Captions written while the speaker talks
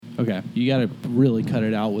Okay, you got to really cut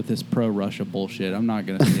it out with this pro-Russia bullshit. I'm not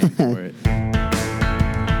going to stand for it.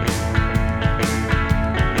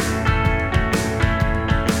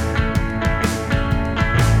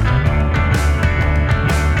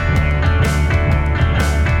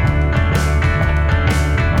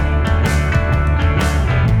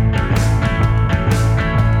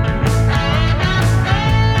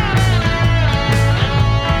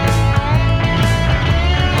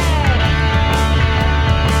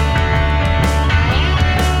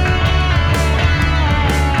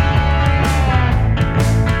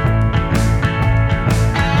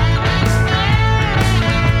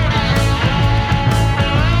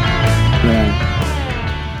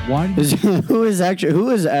 Who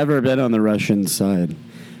has ever been on the Russian side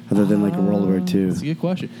other than like World War II? That's a good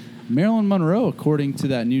question. Marilyn Monroe, according to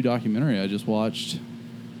that new documentary I just watched,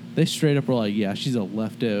 they straight up were like, yeah, she's a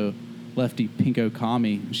lefty pinko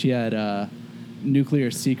commie. She had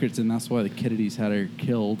nuclear secrets, and that's why the Kennedys had her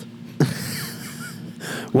killed.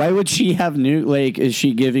 Why would she have is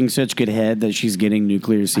she giving such good head that she's getting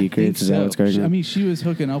nuclear secrets? Is that what's going on? I mean, she was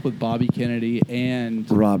hooking up with Bobby Kennedy and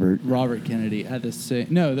Robert Kennedy at the same.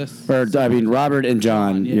 Robert and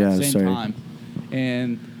John. Same time.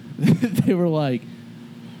 And they were like,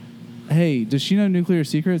 "Hey, does she know nuclear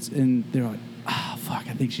secrets?" And they're like, "Ah, fuck,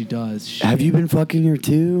 I think she does." Shit. Have you been fucking her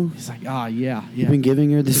too? He's like, yeah. You've been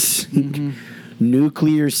giving her this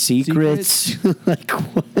nuclear secrets? Like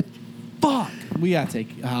what? Fuck. We gotta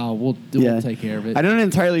take. We'll take care of it. I don't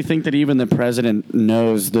entirely think that even the president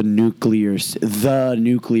knows the nuclear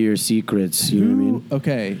secrets. You know what I mean?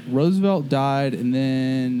 Okay, Roosevelt died, and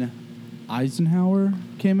then Eisenhower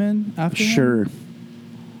came in after him? Sure.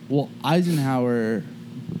 Well, Eisenhower.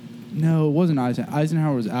 No, it wasn't Eisenhower.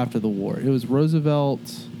 Eisenhower was after the war. It was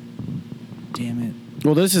Roosevelt. Damn it.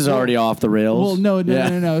 Well, this is already off the rails. Well, no.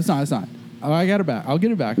 It's not. Oh, I got it back. I'll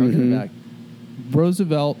get it back.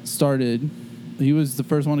 Roosevelt started. He was the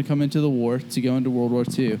first one to come into the war, to go into World War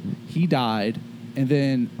II. He died, and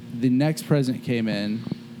then the next president came in,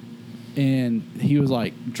 and he was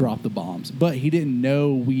like, drop the bombs. But he didn't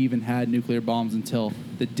know we even had nuclear bombs until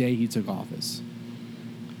the day he took office.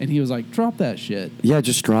 And he was like, drop that shit. Yeah,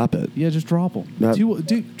 just drop it. Yeah, just drop them.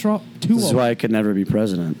 Drop two. This is why I could never be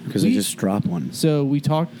president, because I just drop one. So we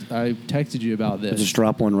talked, I texted you about this. I just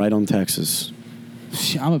drop one right on Texas.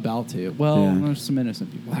 I'm about to. Well, there's some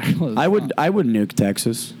innocent people. I would nuke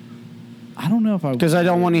Texas. I don't know if I would. Because I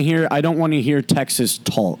don't want to hear Texas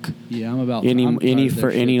talk. Yeah, I'm about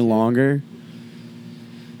any longer.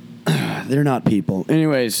 They're not people.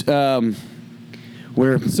 Anyways, we're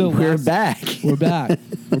back. We're back.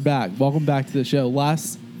 We're back. Welcome back to the show.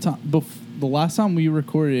 The last time we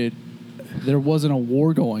recorded, there wasn't a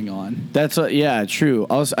war going on. That's true.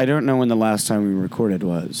 I don't know when the last time we recorded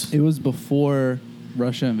was. It was before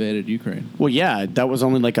Russia invaded Ukraine. Well, yeah, that was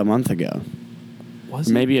only like a month ago. Was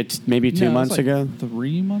it? Maybe 2 months ago.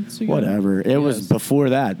 3 months ago. Whatever. It was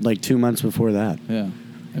before that, like 2 months before that. Yeah,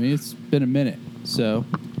 I mean it's been a minute. So,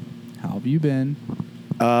 how have you been?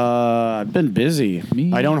 I've been busy.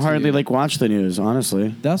 I don't hardly watch the news,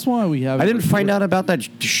 honestly. That's why we have. I didn't find out about that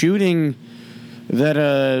shooting. That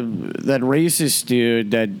racist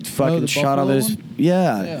dude that fucking shot all this.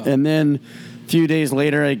 Yeah, and then a few days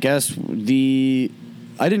later, I guess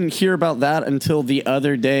I didn't hear about that until the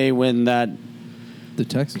other day when the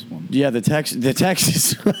Texas one. Yeah, the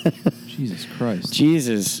Texas. Jesus Christ.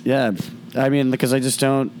 Jesus, yeah. I mean, because I just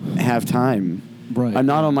don't have time. Right. I'm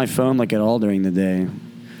not on my phone at all during the day.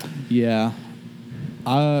 Yeah.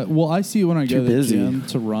 I see when I go to the gym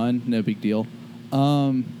to run. No big deal.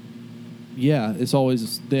 Yeah,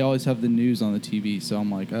 they always have the news on the TV, so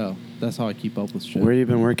I'm like, oh, that's how I keep up with shit. Where have you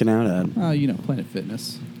been working out at? Planet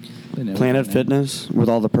Fitness. Planet Fitness with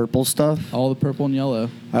all the purple stuff? All the purple and yellow.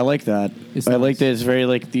 I like that. I like that it's very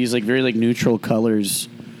these very neutral colors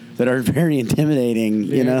that are very intimidating,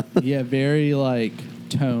 you know? Yeah, very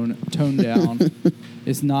toned down.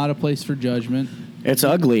 It's not a place for judgment. It's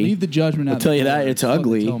ugly. Leave the judgment out. I'll tell you that, it's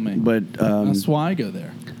ugly. But that's why I go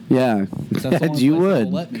there. Yeah. That's you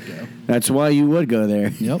would. Let me go. That's why you would go there.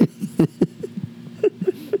 Yep.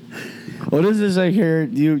 What is this I hear?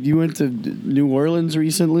 You went to New Orleans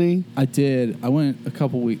recently? I did. I went a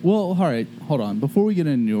couple weeks. Well, all right. Hold on. Before we get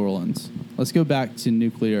into New Orleans, let's go back to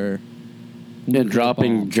nuclear. Yeah,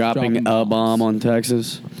 dropping a bomb on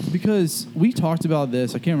Texas. Because we talked about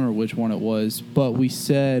this. I can't remember which one it was, but we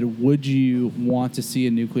said, would you want to see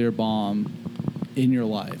a nuclear bomb in your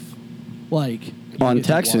life? On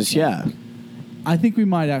Texas, yeah. I think we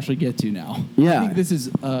might actually get to now. Yeah. I think this is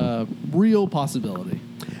a real possibility.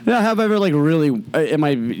 No, however, like, really, am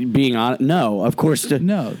I being honest? No, of course.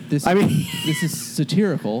 No, this is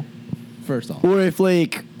satirical, first off. Or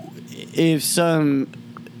if some,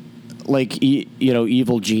 like,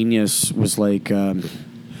 evil genius was like, I'm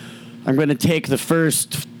going to take the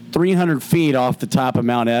first 300 feet off the top of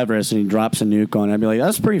Mount Everest, and he drops a nuke on it, I'd be like,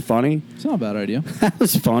 that's pretty funny. It's not a bad idea. That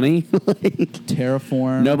was funny.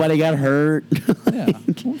 Terraform. Nobody got hurt. Yeah.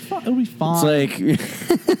 It'll be fine.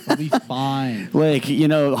 It'll be fine. Like,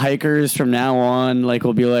 hikers from now on, like,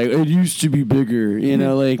 will be like, it used to be bigger.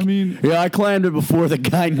 I climbed it before the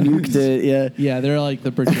guy nuked it. Yeah. Yeah, they're like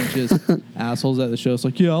the pretentious assholes at the show. It's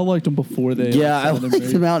like, yeah, I liked them before they. Yeah, I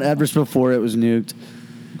liked Mount Everest before it was nuked.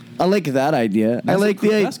 I like that idea.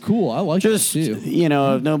 That's cool. I like that too.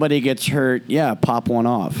 If nobody gets hurt, yeah, pop one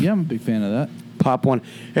off. Yeah, I'm a big fan of that. Pop one.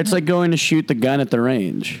 It's like going to shoot the gun at the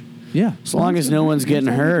range. Yeah. As long as no one's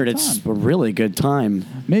getting hurt, it's a really good time.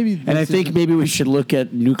 Maybe. And I think maybe we should look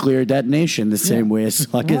at nuclear detonation the same way,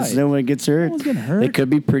 as long as no one gets hurt. No one's getting hurt. It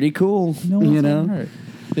could be pretty cool. No one's getting hurt.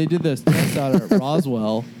 They did this test out at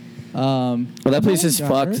Roswell. Well, that place is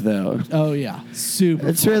fucked, though. Oh yeah, super.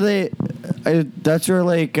 That's where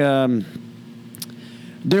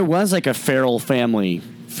there was like a feral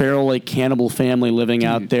like cannibal family living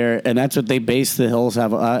out there, and that's what they based the Hills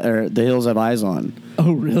Have Eyes on.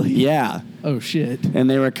 Oh really? Yeah. Oh shit. And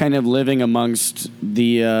they were kind of living amongst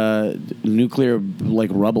the nuclear like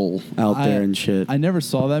rubble out there and shit. I never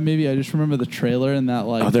saw that movie. I just remember the trailer and that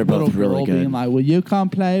like they're little both girl really good. being like, "Will you come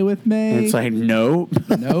play with me?" And it's like, nope.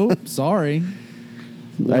 Nope. Sorry.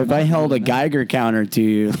 If I held a Geiger counter to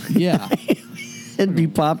you, yeah, it'd be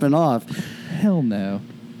popping off. Hell no.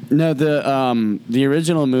 No, the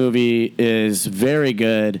original movie is very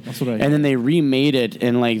good. That's what I heard. And then they remade it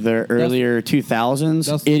in like the earlier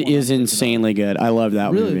 2000s. It is insanely good. I love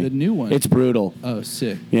that movie. Really, the new one? It's brutal. Oh,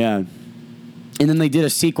 sick. Yeah. And then they did a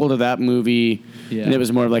sequel to that movie, and it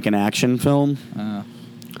was more of like an action film.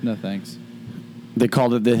 No thanks. They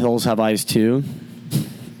called it The Hills Have Eyes 2.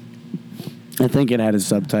 I think it had a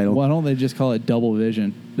subtitle. Why don't they just call it Double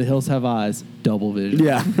Vision? The Hills Have Eyes, Double Vision.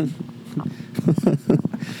 Yeah.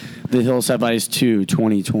 The Hills Have Eyes 2,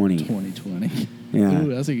 2020. 2020. Yeah.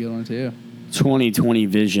 Ooh, that's a good one, too. 2020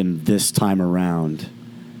 vision this time around.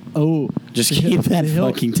 Oh. Just keep that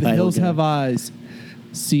fucking title. The Hills going. Have Eyes,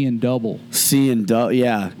 Seeing Double. Seeing double,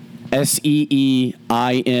 yeah. SEEIN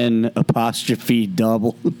apostrophe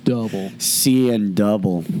double. Double. Seeing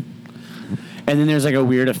double. And then there's like a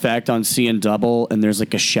weird effect on seeing double, and there's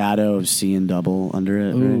like a shadow of seeing double under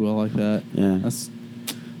it. Ooh, right? I like that. Yeah. That's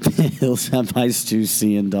Hills Have Eyes 2,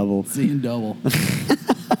 Seeing Double. Seeing Double.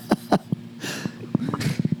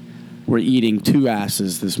 We're eating two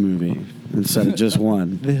asses this movie instead of just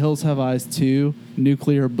one. The Hills Have Eyes 2,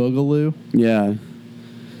 Nuclear Boogaloo. Yeah.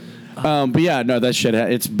 But yeah, no, that shit.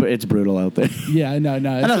 It's brutal out there. Yeah, no. I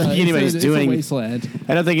don't think anybody's doing. It's a wasteland.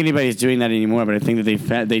 I don't think anybody's doing that anymore. But I think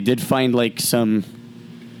that they did find like some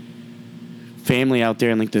family out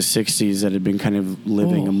there in like the 60s that had been kind of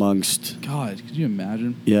living amongst. God, could you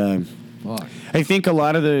imagine? Yeah. Fuck. I think a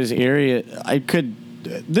lot of those areas.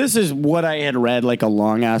 This is what I had read like a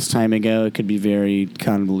long ass time ago. It could be very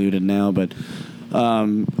convoluted now, but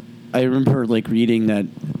I remember like reading that.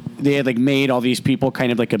 They had like made all these people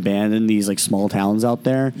kind of like abandon these like small towns out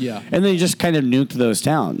there. Yeah. And they just kind of nuked those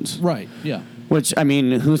towns. Right, yeah. Which, I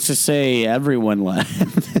mean, who's to say everyone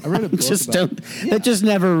left? I read a book That just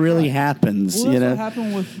never really happens, well, that's what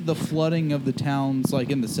happened with the flooding of the towns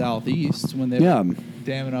like in the southeast when they were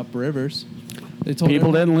damming up rivers. They told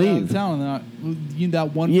people didn't leave. Town and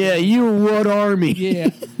that one. Yeah, you what army?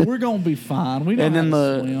 Yeah, we're gonna be fine. We don't. And then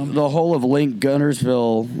swim. the whole of Lake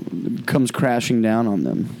Gunnersville comes crashing down on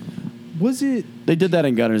them. Was it? They did that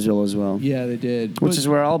in Gunnersville as well. Yeah, they did. Which is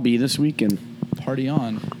where I'll be this weekend. Party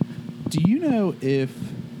on. Do you know if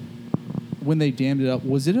when they dammed it up,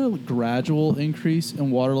 was it a gradual increase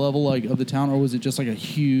in water level like of the town, or was it just like a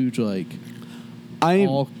huge like? I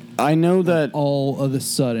know that all of a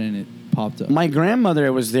sudden it popped up. My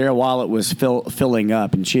grandmother was there while it was filling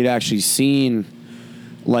up, and she had actually seen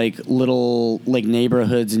like little like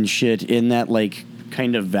neighborhoods and shit in that like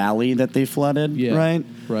kind of valley that they flooded. Yeah. Right.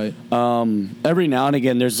 Every now and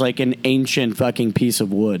again, there's like an ancient fucking piece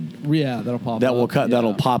of wood. Yeah, that'll pop.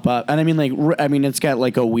 That'll pop up, and I mean, it's got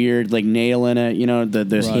like a weird like nail in it. You know,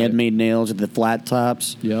 there's handmade nails at the flat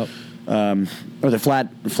tops. Yep. Or the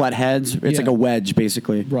flat heads. It's like a wedge,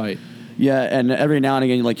 basically. Right. Yeah, and every now and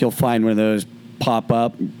again, like you'll find one of those pop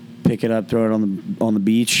up, pick it up, throw it on the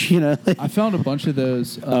beach. You know. I found a bunch of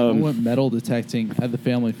those. I went metal detecting at the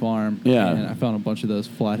family farm. Yeah. And I found a bunch of those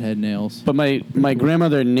flathead nails. But my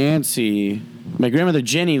grandmother Nancy My grandmother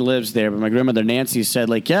Jenny lives there, but my grandmother Nancy said,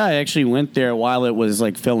 like, yeah, I actually went there while it was,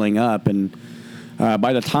 like, filling up. And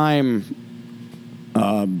by the time,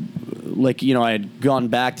 like, you know, I had gone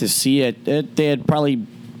back to see it, they had probably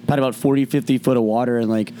had about 40, 50 foot of water in,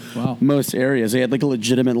 like, most areas. They had, like, a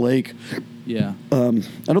legitimate lake. Yeah. I don't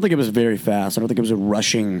think it was very fast. I don't think it was a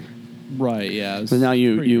rushing. Right, yeah. But now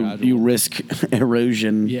you risk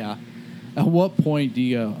erosion. Yeah. At what point do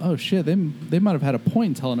you go, oh, shit, they might have had a point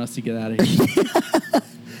in telling us to get out of here?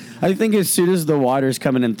 I think as soon as the water's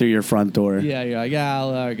coming in through your front door. Yeah, you're like,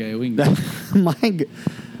 okay, we can go.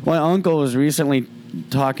 My uncle was recently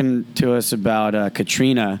talking to us about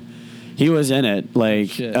Katrina. He was in it.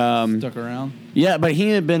 Like, shit, stuck around? Yeah, but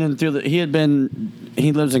he lives in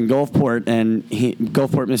Gulfport,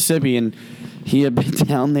 Gulfport, Mississippi, and he had been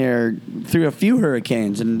down there through a few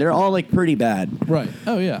hurricanes, and they're all, like, pretty bad. Right.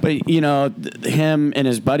 Oh, yeah. But, you know, him and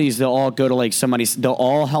his buddies, they'll all go to, like, they'll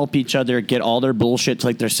all help each other get all their bullshit to,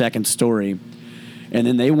 like, their second story. And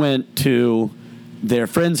then they went to their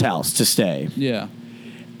friend's house to stay. Yeah.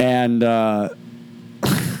 And, I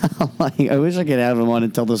wish I could have him on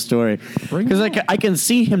and tell the story. Because I can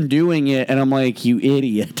see him doing it, and I'm like, you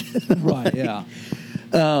idiot. Right, yeah.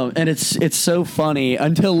 And it's so funny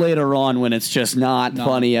until later on when it's just not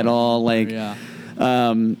funny at all. Like, yeah.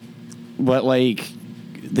 But like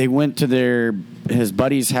they went to his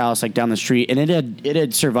buddy's house like down the street, and it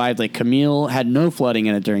had survived. Like Camille had no flooding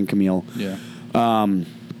in it during Camille. Yeah.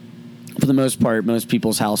 For the most part, most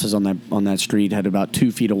people's houses on that street had about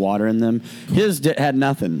 2 feet of water in them. His had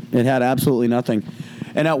nothing. It had absolutely nothing.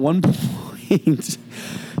 And at one point.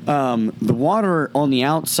 The water on the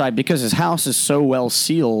outside, because his house is so well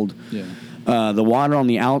sealed, the water on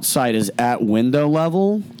the outside is at window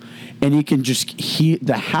level, and you can just hear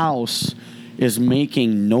the house is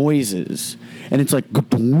making noises, and it's like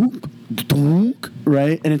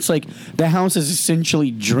right, and it's like the house is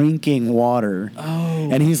essentially drinking water. Oh,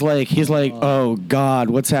 and he's like, oh God,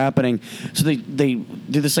 what's happening? So they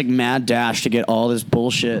do this like mad dash to get all this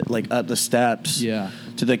bullshit like up the steps. Yeah.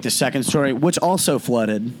 To like the second story, which also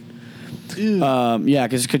flooded. Yeah,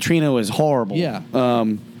 because Katrina was horrible. Yeah.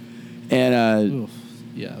 And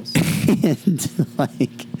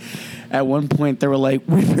like at one point they were like,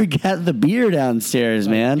 we forgot the beer downstairs,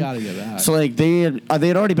 man. Gotta get back. So like they had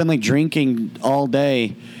already been like drinking all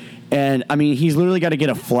day. And I mean, he's literally got to get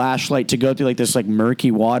a flashlight to go through like this like murky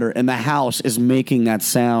water, and the house is making that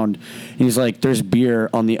sound. And he's like, "There's beer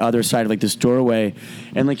on the other side of like this doorway,"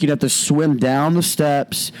 and like you'd have to swim down the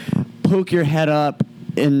steps, poke your head up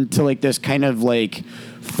into like this kind of like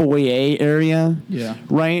foyer area,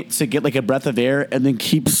 right, to get like a breath of air, and then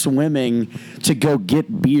keep swimming to go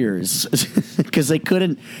get beers because they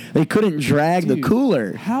couldn't drag the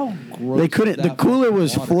cooler. How gross! They couldn't. The cooler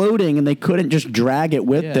was floating, and they couldn't just drag it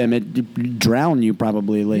with them. It'd drown you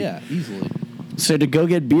probably. Like, yeah, easily. So to go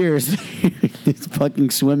get beers, it's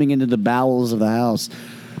fucking swimming into the bowels of the house.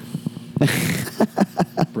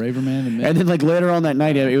 Braver man than me. And then like later on that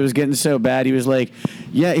night, it was getting so bad. He was like,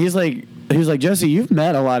 he's like, Jesse, you've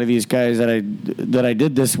met a lot of these guys that I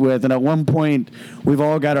did this with, and at one point we've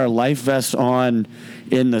all got our life vests on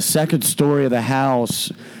in the second story of the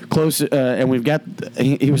house, close, and we've got.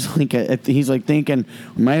 He was like, he's like thinking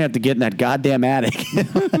we might have to get in that goddamn attic,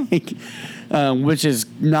 which is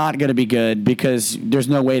not going to be good because there's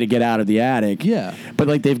no way to get out of the attic. Yeah, but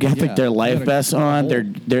like they've got like their life vests on. They're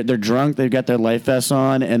drunk. They've got their life vests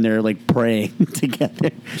on, and they're like praying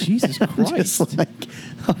together. Jesus Christ!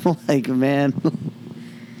 I'm like, man,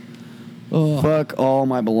 fuck all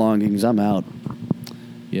my belongings. I'm out.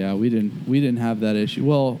 Yeah, we didn't have that issue.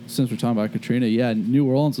 Well, since we're talking about Katrina, yeah, New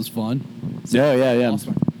Orleans was fun. Yeah. I lost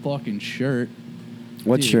my fucking shirt.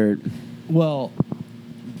 What shirt? Well,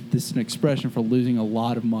 this is an expression for losing a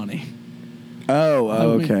lot of money.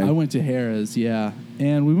 Okay. I went to Harrah's, yeah,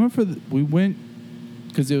 and we went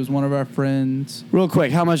because it was one of our friends. Real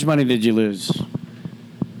quick, how much money did you lose?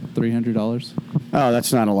 $300. Oh,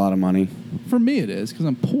 that's not a lot of money. For me, it is because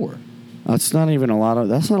I'm poor. That's not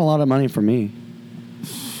a lot of money for me.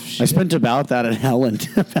 Shit. I spent about that at Helen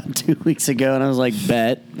about 2 weeks ago, and I was like,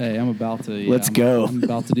 bet. Hey, I'm about to. Let's go. I'm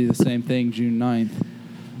about to do the same thing June 9th.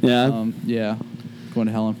 Yeah? Yeah. Going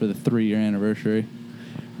to Helen for the 3-year anniversary.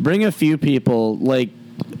 Bring a few people. Like,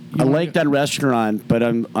 I like that restaurant, but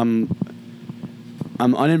I'm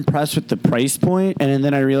unimpressed with the price point, and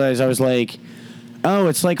then I realized I was like, oh,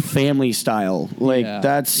 it's like family style. Like,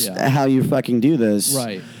 that's how you fucking do this.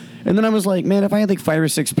 Right. And then I was like, man, if I had like 5 or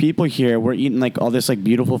 6 people here, we're eating like all this like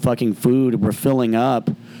beautiful fucking food, we're filling up,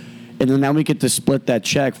 and then now we get to split that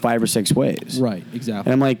check 5 or 6 ways. Right,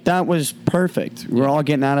 exactly. And I'm like, that was perfect. We're all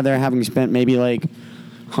getting out of there having spent maybe like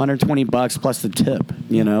 $120 plus the tip,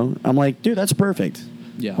 you know? I'm like, dude, that's perfect.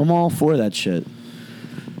 Yeah. I'm all for that shit.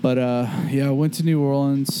 But, I went to New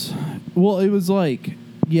Orleans. Well, it was like,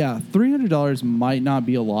 $300 might not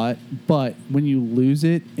be a lot, but when you lose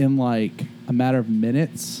it in like a matter of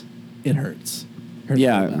minutes, it hurts.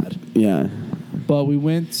 Yeah. So bad. Yeah. But we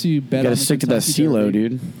went to bet. You gotta stick to that CeeLo,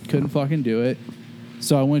 dude. Couldn't fucking do it.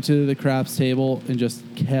 So I went to the craps table and just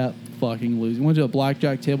kept fucking losing. Went to a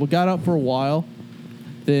blackjack table, got up for a while,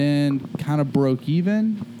 then kind of broke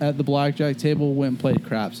even at the blackjack table, went and played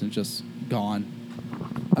craps and just gone.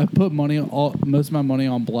 I put most of my money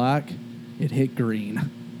on black. It hit green.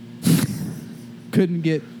 Couldn't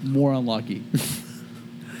get more unlucky.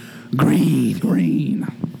 Green.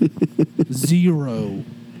 0.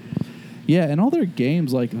 Yeah, and all their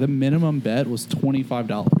games, like the minimum bet was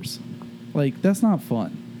 $25. Like, that's not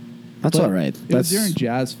fun. That's all right. It was during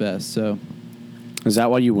Jazz Fest, so. Is that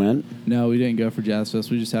why you went? No, we didn't go for Jazz Fest.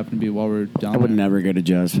 We just happened to be while we were down there. I would never go to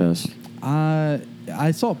Jazz Fest.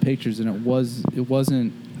 I saw pictures, and it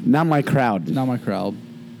wasn't. Not my crowd. Not my crowd.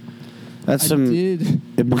 That's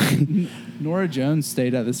Nora Jones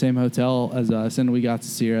stayed at the same hotel as us, and we got to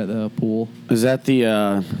see her at the pool. Is that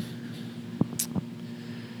the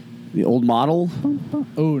old model?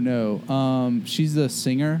 Oh no, she's the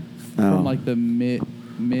singer from like the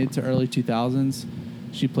mid to early 2000s.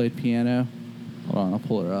 She played piano. Hold on, I'll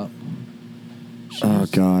pull her up. Oh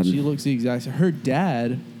God, she looks the exact same. Her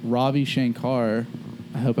dad, Ravi Shankar.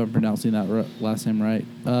 I hope I'm pronouncing that last name right.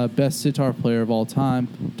 Best sitar player of all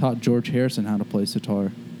time. Taught George Harrison how to play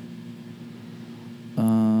sitar.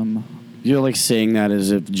 You're like saying that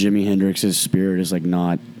as if Jimi Hendrix's spirit is like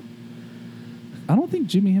not. I don't think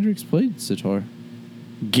Jimi Hendrix played sitar.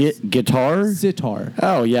 Guitar? Sitar.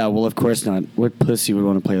 Oh yeah, well of course not. What pussy would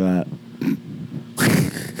want to play that?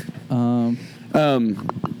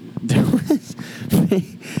 There was,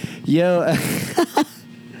 yo.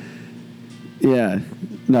 Yeah,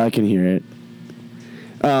 no, I can hear it.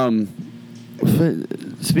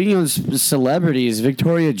 Speaking of celebrities,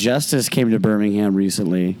 Victoria Justice came to Birmingham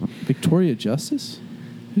recently. Victoria Justice?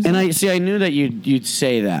 Who's and that? I knew that you'd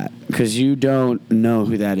say that because you don't know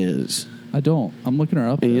who that is. I don't. I'm looking her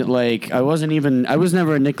up. And I was never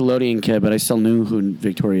a Nickelodeon kid, but I still knew who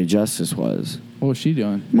Victoria Justice was. What was she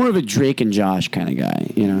doing? More of a Drake and Josh kind of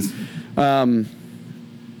guy, you know.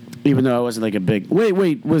 Even though I wasn't like a big...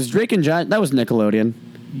 Wait, was Drake and Josh... That was Nickelodeon,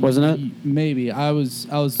 wasn't it? Maybe. I was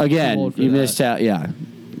again, you missed out, yeah.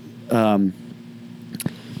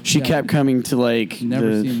 She kept coming to like...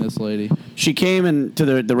 Never seen this lady. She came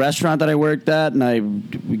into the restaurant that I worked at,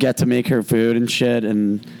 and we got to make her food and shit,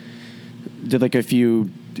 and did like a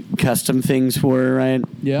few custom things for her, right?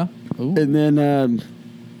 Yeah. Ooh. And then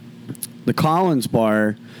the Collins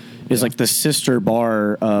Bar is like the sister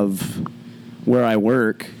bar of... where I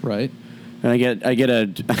work, right, and I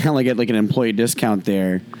only get like an employee discount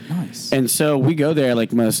there. Nice. And so we go there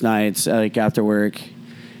like most nights, like after work,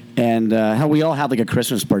 and how we all have like a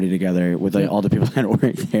Christmas party together with like all the people that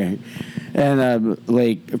work there, and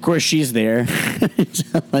like of course she's there,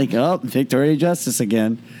 like Victoria Justice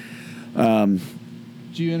again.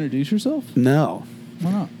 Did you introduce yourself? No.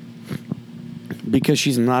 Why not? Because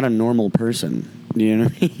she's not a normal person. You know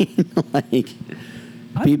what I mean? Like.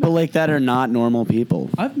 People like that are not normal people.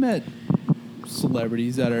 I've met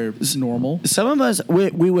celebrities that are normal. Some of us,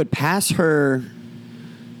 we would pass her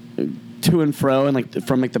to and fro and like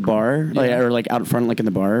from like the bar, or like out front, like in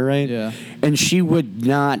the bar, right? Yeah. And she would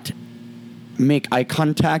not make eye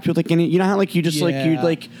contact with like any. You know how like you just like you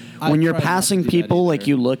like when you're passing people, like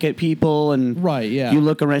you look at people and you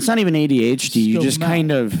look around. It's not even ADHD. You just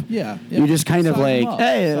kind of you just kind of like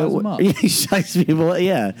you size people.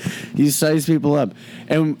 Yeah, you size people up,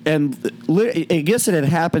 and I guess it had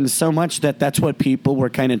happened so much that that's what people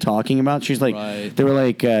were kind of talking about. She's like they were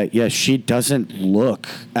like she doesn't look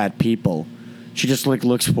at people. She just like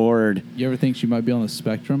looks forward. You ever think she might be on the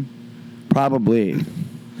spectrum? Probably.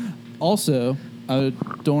 Also, I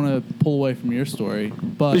don't want to pull away from your story,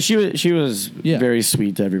 but she was very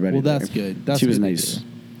sweet to everybody. Well, that's good. She was nice.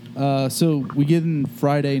 So we get in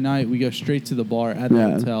Friday night. We go straight to the bar at the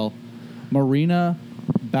hotel. Marina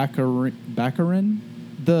Baccarin,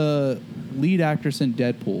 the lead actress in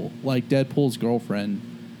Deadpool, like Deadpool's girlfriend.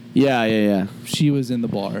 Yeah. She was in the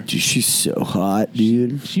bar. Dude, she's so hot,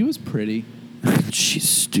 dude. She was pretty.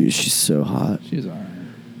 She's so hot. She's all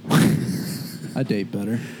right. I date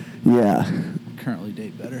better. Yeah. Currently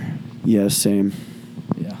date better. Yeah, same.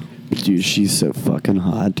 Yeah. Dude, she's so fucking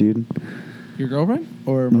hot, dude. Your girlfriend?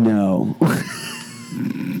 Or no.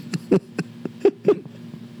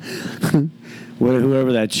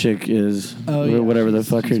 Whoever that chick is. Whatever the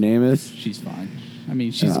fuck her name is. She's fine. I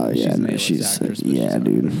mean, she's an A-list actress.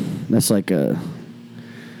 Dude. That's like a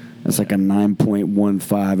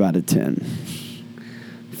 9.15 out of 10.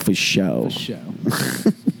 For show.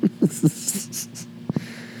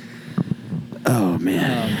 Oh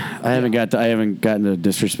man, I haven't gotten to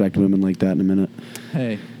disrespect women like that in a minute.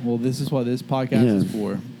 Hey, well, this is what this podcast is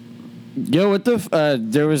for. Yo, what the?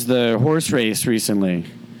 There was the horse race recently.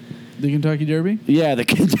 The Kentucky Derby? Yeah, the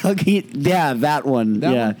Kentucky. Yeah, that one.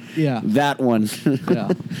 Yeah, that one.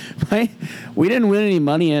 Yeah. We didn't win any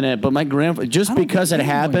money in it, but my grandfather because it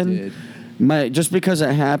happened.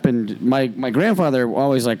 My grandfather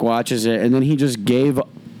always like watches it, and then he just gave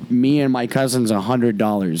me and my cousins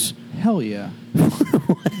 $100. Hell yeah. For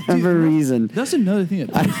whatever reason. That's another thing that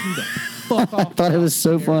pisses me the fuck off. I thought it was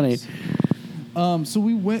so funny. So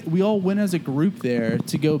we all went as a group there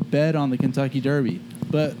to go bet on the Kentucky Derby.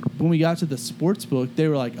 But when we got to the sports book, they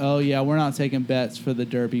were like, "Oh yeah, we're not taking bets for the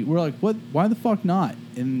Derby." We're like, "What? Why the fuck not?"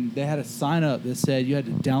 And they had a sign up that said you had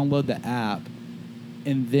to download the app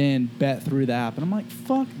and then bet through the app. And I'm like,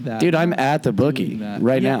 "Fuck that." Dude, I'm at the bookie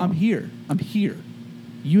right now. I'm here.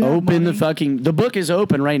 You open the book is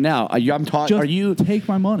open right now. Take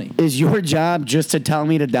my money? Is your job just to tell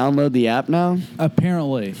me to download the app now?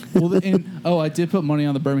 Apparently. Well, I did put money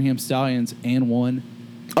on the Birmingham Stallions and won.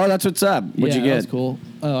 Oh, that's what's up. What'd you get? That was cool.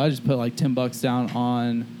 Oh, I just put like $10 down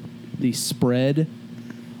on the spread.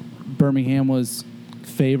 Birmingham was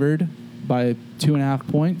favored by 2.5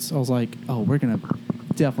 points. I was like, oh, we're gonna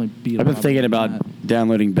definitely beat them. I've been thinking about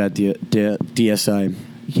downloading DSI.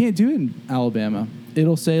 You can't do it in Alabama.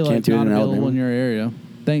 It'll say like not available in your area.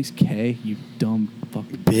 Thanks, Kay, you dumb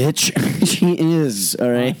fucking bitch. She is, all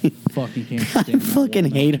right. I fucking can't stand I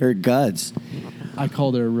fucking hate her guts. I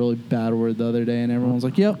called her a really bad word the other day, and everyone's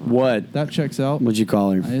like, "Yep, what? That checks out." What'd you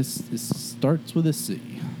call her? It starts with a C.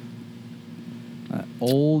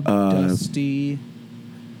 Old dusty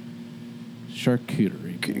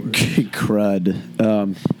charcuterie board.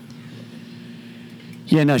 Crud.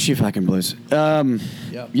 Yeah, no, she fucking blows.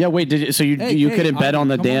 Yep. Yeah, wait. So you couldn't bet on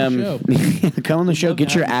the damn? Come on the show.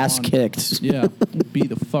 Get your ass kicked. Yeah, beat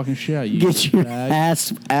the fucking shit out of you. Get your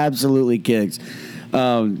ass absolutely kicked.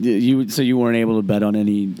 So you weren't able to bet on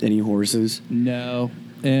any horses? No,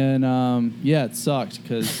 and it sucked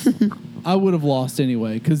because I would have lost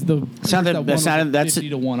anyway because that's 50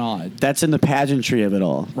 to 1 odd. That's in the pageantry of it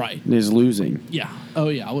all, right? Is losing. Yeah. Oh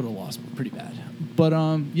yeah, I would have lost pretty bad. But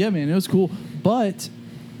yeah, man, it was cool. But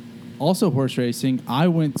also horse racing, I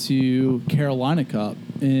went to Carolina Cup,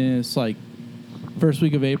 and it's like first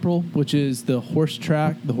week of April, which is the horse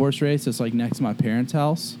race that's like next to my parents'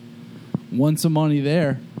 house. Won some money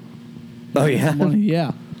there. Oh, yeah?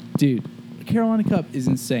 Yeah. Dude, Carolina Cup is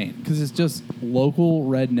insane because it's just local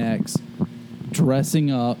rednecks dressing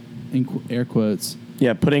up, in air quotes.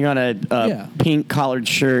 Yeah, putting on a pink collared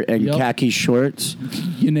shirt and khaki shorts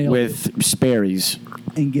with Sperry's.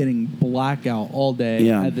 And getting blackout all day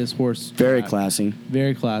at this horse track. Very classy.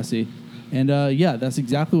 Very classy. And, that's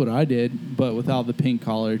exactly what I did, but without the pink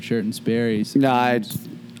collared shirt and Sperry's. No,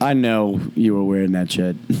 I know you were wearing that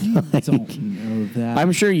shit. I don't know that.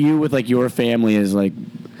 I'm sure you with like your family is like,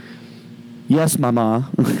 yes, mama.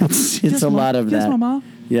 it's a lot of that. Yes, mama.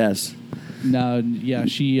 Yes. No,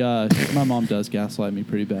 yeah, my mom does gaslight me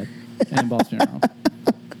pretty bad and boss me around.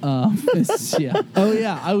 Oh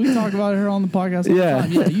yeah, we talk about her on the podcast all the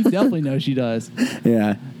time. Yeah, you definitely know she does.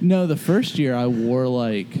 Yeah. No, the first year I wore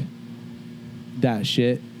like that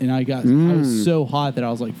shit, and I was so hot that I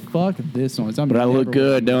was like, "Fuck this noise." But I look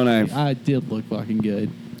good, don't I? I did look fucking good.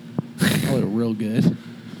 I look real good.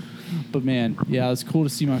 But man, yeah, it was cool to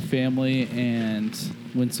see my family and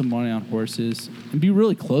win some money on horses and be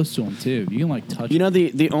really close to them too. You can like touch. You know,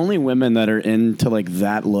 the only women that are into like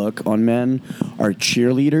that look on men are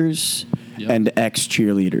cheerleaders and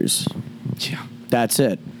ex-cheerleaders. Yeah, that's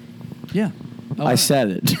it. Yeah. Oh, I said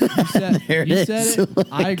it. You said it. Like,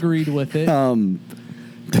 I agreed with it.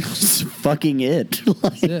 That's fucking it.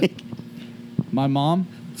 That's it. My mom.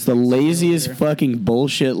 It's the laziest fucking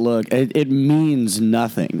bullshit look. It means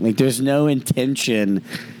nothing. Like there's no intention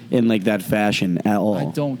in like that fashion at all. I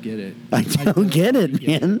don't get it. I don't get it,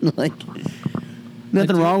 man. Like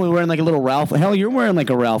nothing wrong with wearing like a little Ralph. Hell, you're wearing like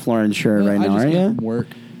a Ralph Lauren shirt right now, aren't you? Work.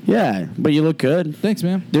 Yeah, but you look good. Thanks,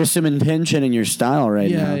 man. There's some intention in your style right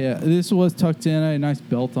now. Yeah. This was tucked in. I had a nice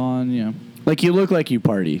belt on. Like you look like you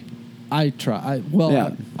party. I try.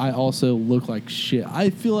 I also look like shit. I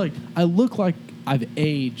feel like I look like I've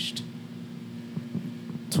aged.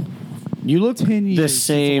 You look 10 years the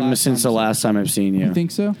same since the last time I've seen you. You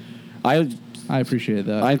think so? I appreciate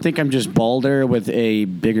that. I think I'm just balder with a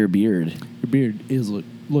bigger beard. Your beard is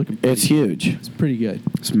looking. It's huge. It's pretty good.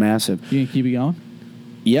 It's massive. You gonna keep it going?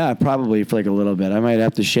 Yeah, probably for like a little bit. I might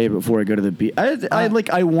have to shave it before I go to the beach.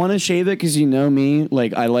 I want to shave it because you know me.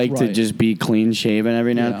 Like I like to just be clean shaven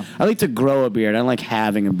every now. Yeah. I like to grow a beard. I don't like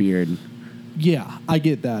having a beard. Yeah, I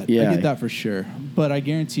get that. Yeah. I get that for sure. But I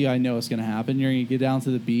guarantee I know what's going to happen. You're going to get down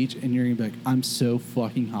to the beach and you're going to be like, I'm so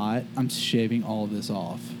fucking hot. I'm shaving all of this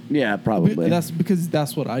off. Yeah, probably. That's because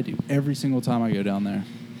that's what I do every single time I go down there.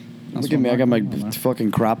 Look at me. I got my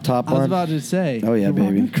fucking crop top on. I was about to say. Oh, yeah,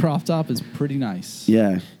 baby. Crop top is pretty nice.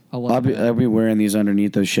 Yeah. I love it. I'll be wearing these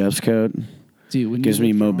underneath the chef's coat. Dude, when gives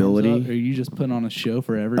me mobility. Up, are you just putting on a show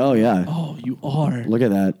for everyone? Oh, yeah. Oh, you are. Look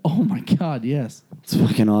at that. Oh, my God, yes. It's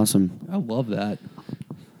fucking awesome. I love that.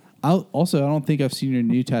 I don't think I've seen your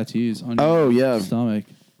new tattoos on your stomach.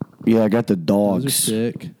 Yeah, I got the dogs. Those are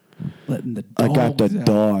sick. Letting the dogs I got the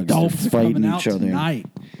dogs. Dogs fighting each other tonight.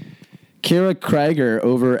 Kira Krieger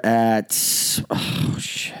over at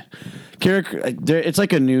it's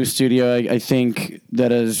like a new studio I think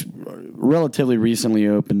that has relatively recently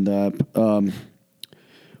opened up. But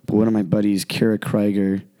one of my buddies, Kira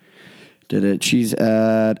Krieger, did it. She's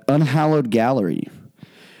at Unhallowed Gallery.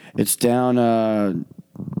 It's down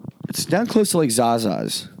close to like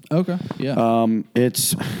Zaza's. Okay. Yeah.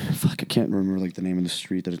 It's I can't remember like the name of the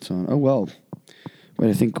street that it's on. Oh well. Wait,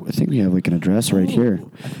 I think we have like an address right here.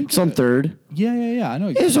 It's on 3rd. Yeah. I know.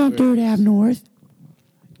 Exactly it's on 3rd Ave North.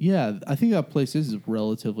 Yeah, I think that place is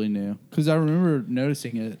relatively new because I remember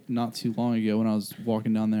noticing it not too long ago when I was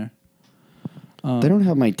walking down there. They don't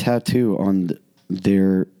have my tattoo on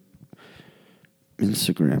their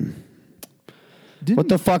Instagram. What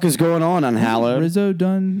the fuck is going on Hallowed? Rizzo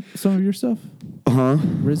done some of your stuff?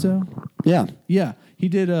 Rizzo? Yeah. Yeah. He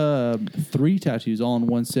did 3 tattoos all in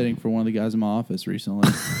one sitting for one of the guys in my office recently.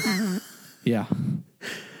 Yeah.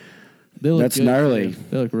 That's good, gnarly.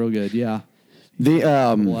 They look real good, yeah. He's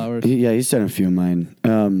done a few of mine.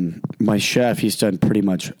 My chef, he's done pretty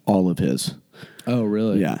much all of his. Oh,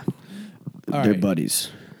 really? Yeah. They're buddies.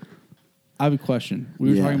 I have a question.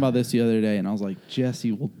 We were talking about this the other day, and I was like,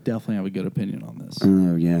 Jesse will definitely have a good opinion on this.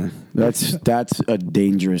 Oh, yeah. That's a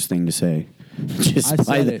dangerous thing to say.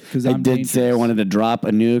 I did say I wanted to drop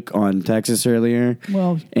a nuke on Texas earlier.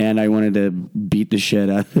 Well, and I wanted to beat the shit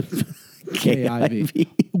out of KIV.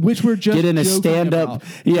 Which we're just get in a stand-up. About.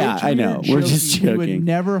 Yeah, I know. We're just joking. We would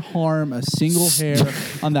never harm a single hair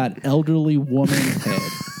on that elderly woman's head.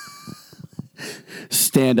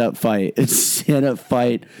 Stand-up fight. It's stand-up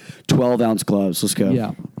fight. 12-ounce gloves. Let's go.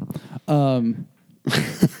 Yeah.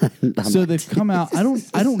 So they've come out. I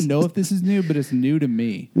don't know if this is new, but it's new to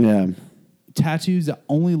me. Yeah. Tattoos that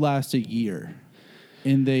only last a year,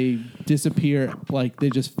 and they disappear, like they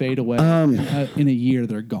just fade away. In a year,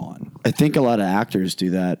 they're gone. I think a lot of actors do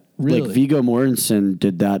that. Really? Like Viggo Mortensen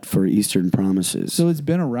did that for Eastern Promises. So it's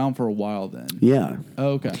been around for a while then. Yeah. Oh,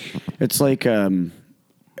 okay. It's like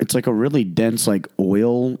a really dense like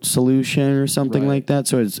oil solution or something like that.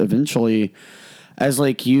 So it's eventually, as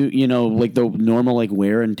like you know, like the normal like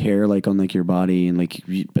wear and tear like on like your body and like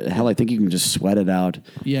hell, I think you can just sweat it out.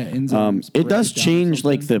 Yeah, it does change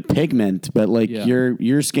like the pigment, but like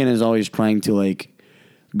your skin is always trying to like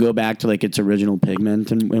go back to like its original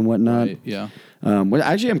pigment and whatnot. Right, yeah.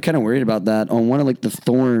 Actually, I'm kind of worried about that. On one of like the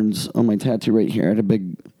thorns on my tattoo right here, I had a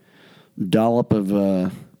big dollop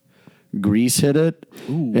of grease hit it.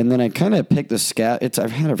 Ooh. And then I kind of picked the scab.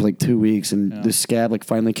 I've had it for like 2 weeks, and the scab like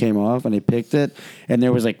finally came off, and I picked it, and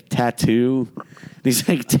there was like these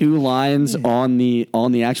like 2 lines on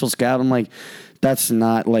the actual scab. I'm like, that's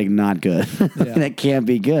not good. That can't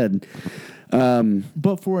be good.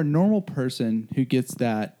 But for a normal person who gets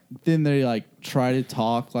that, then they like try to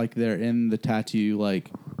talk like they're in the tattoo like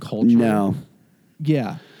culture. No.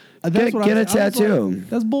 Yeah. Get a tattoo. Like,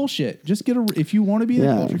 that's bullshit. Just if you want to be in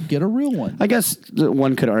the culture, get a real one. I guess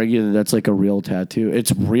one could argue that that's like a real tattoo.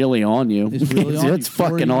 It's really on you. It's really on it's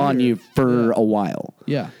fucking on you for a while.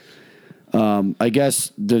 Yeah. I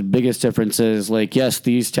guess the biggest difference is like, yes,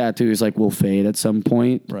 these tattoos like will fade at some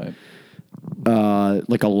point. Right.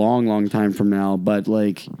 Like a long, long time from now, but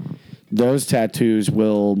like those tattoos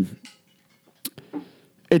will.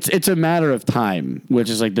 It's a matter of time, which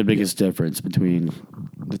is like the biggest difference between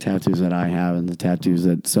the tattoos that I have and the tattoos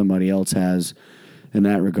that somebody else has in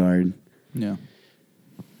that regard. Yeah.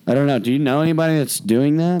 I don't know. Do you know anybody that's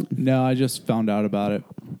doing that? No, I just found out about it.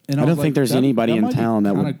 And I don't think there's anybody in town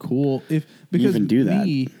that would kind of cool because even do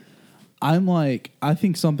that. I'm like, I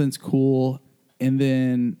think something's cool, and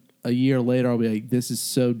then a year later I'll be like, this is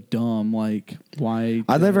so dumb. Like, why?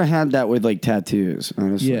 I've never had that with like tattoos,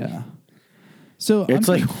 honestly. Yeah. So it's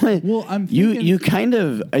I'm thinking, you kind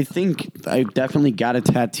of, I think I definitely got a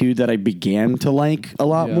tattoo that I began to like a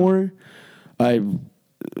lot more. I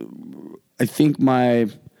I think I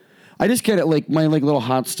just get it like my like little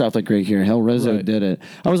hot stuff like right here. Hell, Rizzo did it.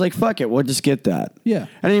 I was like, fuck it, we'll just get that. Yeah.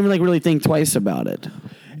 I didn't even like really think twice about it.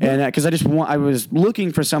 And because I was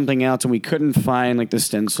looking for something else and we couldn't find like the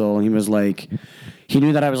stencil. And he was like, he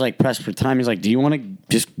knew that I was like pressed for time. He's like, do you want to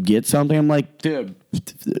just get something? I'm like, dude,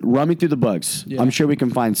 run me through the books. Yeah. I'm sure we can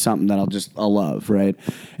find something that I'll love, right?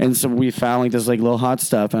 And so we found like this like little hot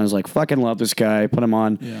stuff, and I was like, fucking love this guy. Put him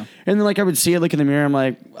on. Yeah. And then like I would see it like in the mirror. I'm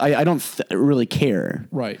like, I don't really care.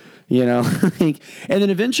 Right. You know, and then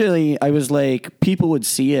eventually I was like, people would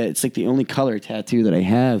see it. It's like the only color tattoo that I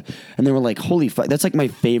have, and they were like, "Holy fuck, that's like my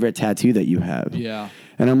favorite tattoo that you have." Yeah.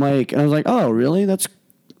 And I was like, "Oh, really? That's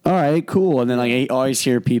all right, cool." And then like I always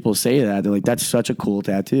hear people say that they're like, "That's such a cool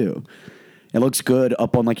tattoo. It looks good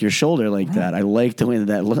up on like your shoulder like that. I like the way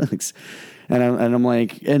that looks." And I'm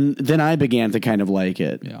like, and then I began to kind of like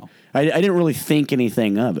it. Yeah. I didn't really think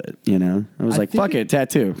anything of it, you know. I was like, "Fuck it,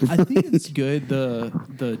 tattoo." I think it's good.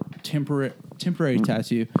 The temporary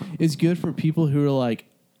tattoo is good for people who are like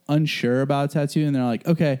unsure about a tattoo, and they're like,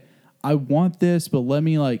 "Okay, I want this, but let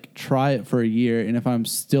me like try it for a year, and if I'm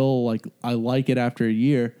still like I like it after a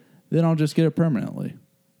year, then I'll just get it permanently."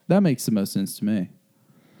 That makes the most sense to me.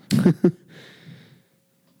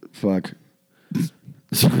 Fuck.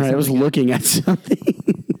 Sorry, I was looking at something.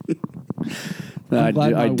 I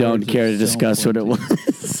don't care to discuss what it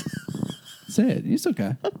was. Say it. It's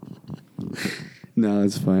okay. No,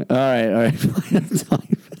 it's fine. All right.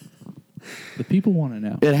 The people want to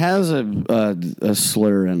know. It has a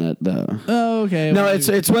slur in it, though. Oh, okay. No,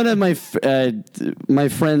 it's one of my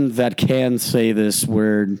friend that can say this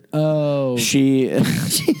word. Oh,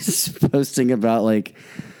 she's posting about like.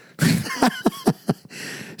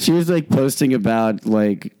 She was like posting about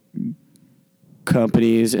like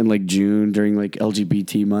companies in like June during like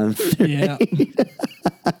LGBT month. Right? Yeah.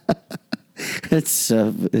 It's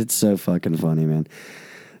so fucking funny, man.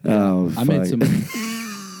 Oh, I made some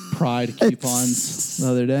Pride coupons the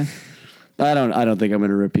other day. I don't think I'm going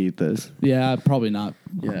to repeat this. Yeah, probably not.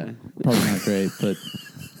 Yeah. Probably not great, but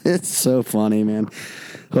it's so funny, man.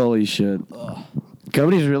 Holy shit. Ugh.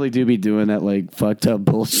 Companies really do be doing that like fucked up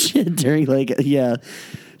bullshit during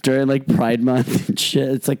like Pride Month and shit.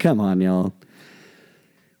 It's like, come on, y'all.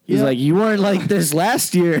 He's like, you weren't like this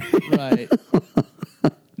last year. Right.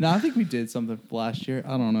 No, I think we did something last year.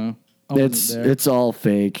 I don't know. It's all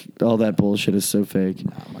fake. All that bullshit is so fake.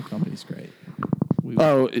 Nah, my company's great.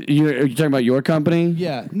 Are you talking about your company?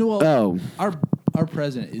 Yeah. No. Well, our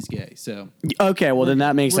president is gay, so. Okay, well then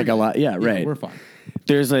that makes like a lot. Yeah, right. We're fine.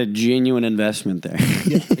 There's a genuine investment there.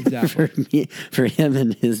 Yeah, exactly. for him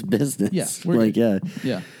and his business. Yeah, we're like good.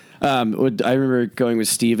 Yeah. I remember going with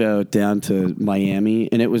Steve-O down to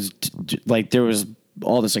Miami, and it was like there was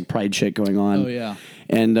all this like pride shit going on. Oh yeah.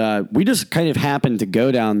 And we just kind of happened to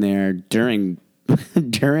go down there during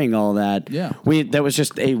all that. Yeah. That was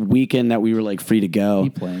just a weekend that we were like free to go. He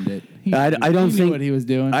planned it. I don't think what he was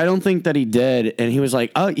doing. I don't think that he did. And he was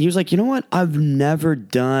like, you know what? I've never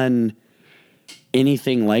done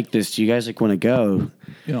anything like this. Do you guys like want to go?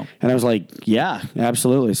 Yeah. And I was like, yeah,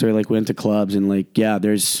 absolutely. So we like went to clubs and like, yeah,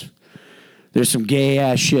 there's some gay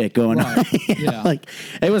ass shit going on. Yeah. Like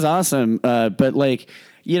it was awesome. But like,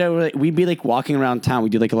 you know, we'd be like walking around town. We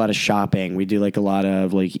do like a lot of shopping. We do like a lot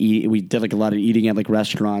of like we did like a lot of eating at like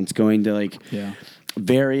restaurants, going to like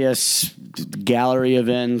various gallery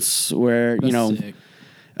events where That's sick.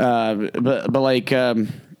 But like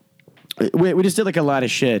we just did like a lot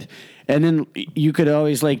of shit. And then you could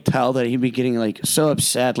always like tell that he'd be getting like so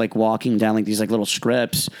upset, like walking down like these like little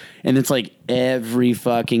strips, and it's like every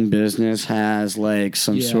fucking business has like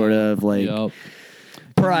some sort of like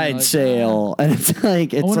pride sale, and it's like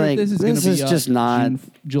this is just not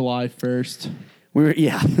July 1st.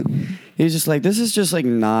 He's just like, this is just like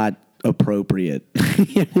not appropriate.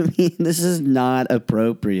 You know what I mean? This is not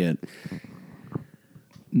appropriate.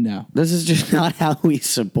 No, this is just not how we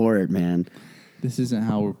support, man. This isn't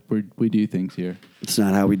how we do things here. It's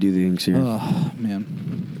not how we do things here. Oh,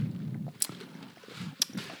 man.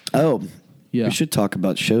 Oh, yeah. We should talk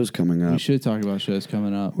about shows coming up. We should talk about shows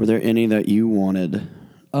coming up. Were there any that you wanted?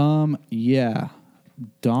 Yeah.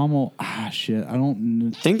 Dommel. Shit. I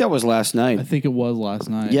don't think that was last night. I think it was last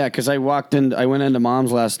night. Yeah, because I went into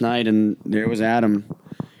Mom's last night, and there was Adam.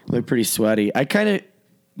 Looked pretty sweaty.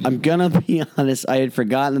 I'm gonna be honest, I had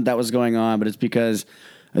forgotten that was going on, but it's because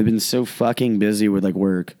I've been so fucking busy with like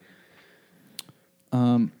work.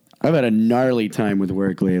 I've had a gnarly time with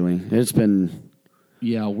work lately. It's been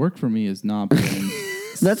work for me has not been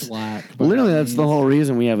that's slack. Literally, that's the whole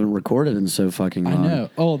reason we haven't recorded in so fucking long. I know.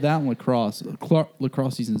 Oh, that and lacrosse.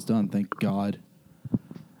 Lacrosse season's done, thank God.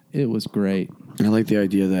 It was great. I like the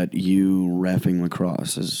idea that you reffing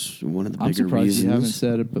lacrosse is one of the bigger surprised reasons. You haven't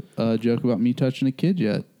said a joke about me touching a kid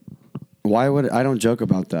yet. Why would I don't joke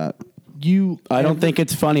about that? I don't think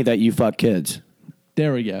it's funny that you fuck kids.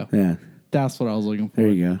 There we go. Yeah. That's what I was looking for. There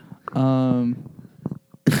you go.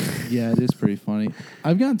 Yeah, it is pretty funny.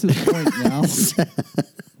 I've gotten to the point now.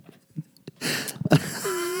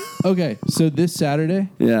 Okay, so this Saturday,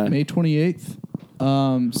 May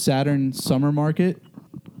 28th, Saturn Summer Market.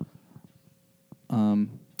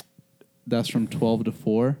 That's from 12 to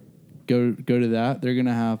 4. Go to that. They're going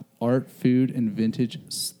to have art, food, and vintage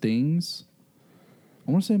things.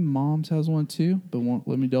 I want to say Mom's has one too, but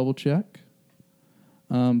let me double check.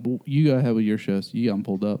 But you go ahead with your shows. You got them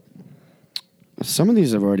pulled up. Some of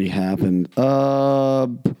these have already happened.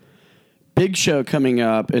 Big show coming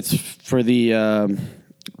up. It's for the...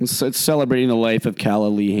 it's celebrating the life of Calla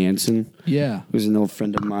Lee Hansen. Yeah. Who's an old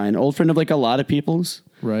friend of mine. Old friend of like a lot of people's.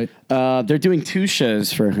 Right. They're doing 2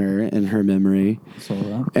 shows for her in her memory. Saw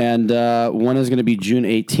that. And one is going to be June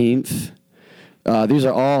 18th. These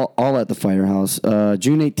are all at the Firehouse.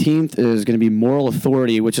 June 18th is going to be Moral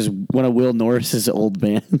Authority, which is one of Will Norris's old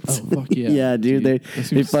bands. Oh, fuck yeah. Yeah, dude.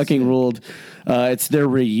 They fucking ruled. It's their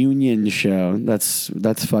reunion show. That's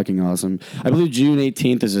fucking awesome. I believe June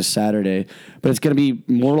 18th is a Saturday. But it's going to be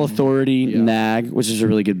Moral Authority, Nag, which is a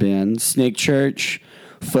really good band, Snake Church,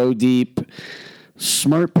 Faux Deep,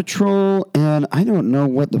 Smart Patrol, and I don't know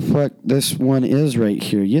what the fuck this one is right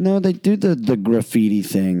here. You know, they do the graffiti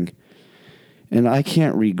thing. And I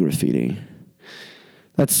can't read graffiti.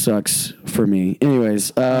 That sucks for me.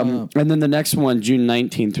 Anyways, and then the next one, June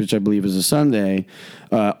 19th, which I believe is a Sunday,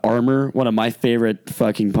 Armor, one of my favorite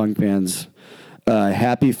fucking punk bands.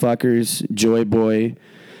 Happy Fuckers, Joy Boy,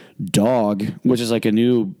 Dog, which is like a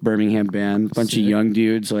new Birmingham band. Bunch of young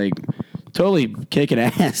dudes, like totally kicking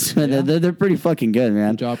ass. Yeah. They're pretty fucking good,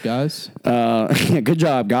 man. Good job, guys. Good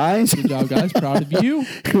job, guys. Good job, guys. Proud of you.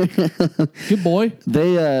 Good boy.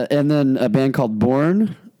 They and then a band called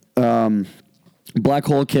Born, Black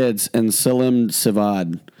Hole Kids, and Salim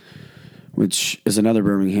Sivad, which is another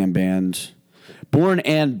Birmingham band. Born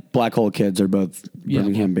and Black Hole Kids are both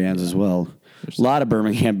Birmingham bands as well. There's a lot of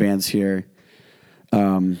Birmingham bands here.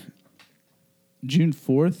 June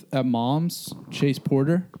 4th at Mom's, Chase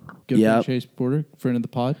Porter. Good friend Chase Porter, friend of the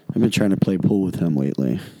pod. I've been trying to play pool with him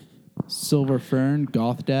lately. Silver Fern,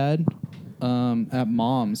 Goth Dad, at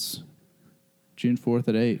Mom's, June 4th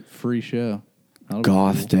at 8. Free show.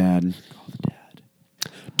 Goth Dad. Goth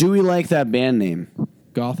Dad. Do we like that band name?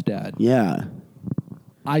 Goth Dad. Yeah.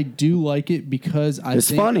 I do like it because it's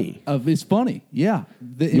funny. It's funny. Yeah.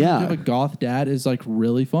 The image of a goth dad is like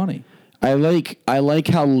really funny. I like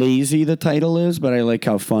how lazy the title is, but I like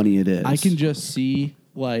how funny it is. I can just see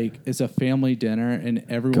like it's a family dinner and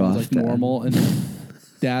everyone's like dad. Normal and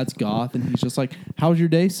dad's goth and he's just like, "How's your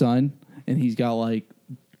day, son?" And he's got like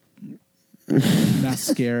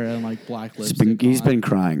mascara and like black lipstick. He's been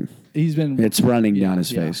crying. It's running down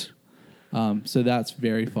his face. So that's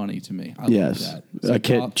very funny to me. I love that.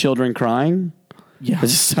 So children crying? Yeah.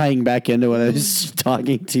 Just tying back into what I was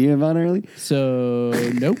talking to you about earlier. So,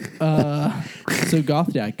 nope. So,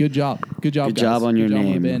 Goth Dad, good job. Good job, Good guys. job on your name.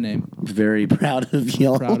 On the band name. Very proud of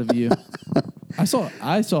you. Proud of you. I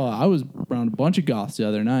was around a bunch of goths the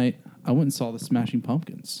other night. I went and saw the Smashing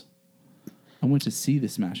Pumpkins. I went to see the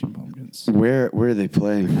Smashing Pumpkins. Where do they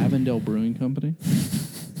play? Avondale Brewing Company.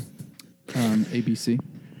 ABC.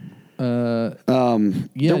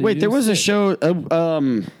 There was a show.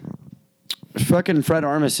 Fucking Fred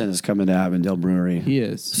Armisen is coming to Avondale Brewery. He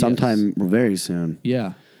is sometime very soon.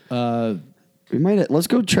 Yeah. We might. Let's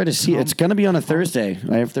go try to see. It's gonna be on a Thursday.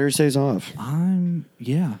 I have Thursdays off. I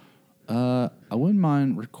wouldn't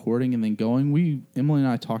mind recording and then going. Emily and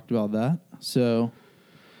I talked about that, so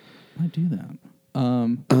I might do that.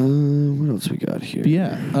 What else we got here? But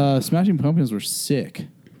yeah, Smashing Pumpkins were sick.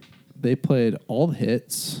 They played all the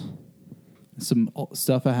hits. Some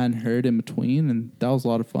stuff I hadn't heard in between, and that was a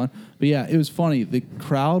lot of fun. But yeah, it was funny. The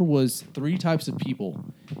crowd was 3 types of people.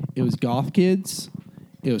 It was goth kids,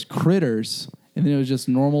 it was critters, and then it was just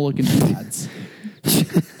normal looking dads.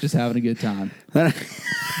 Just having a good time. That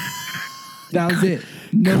was it.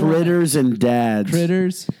 Critters and dads.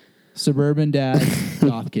 Critters, suburban dads,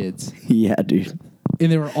 goth kids. Yeah, dude.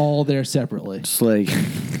 And they were all there separately. It's like...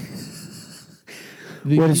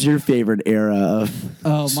 What is your favorite era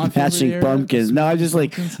of Smashing Pumpkins? No, I just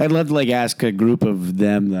like I'd love to like ask a group of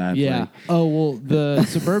them that. Yeah. Like, the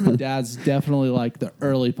suburban dads definitely like the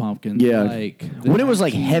early Pumpkins. Yeah. Like when it was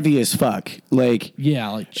like heavy as fuck. Like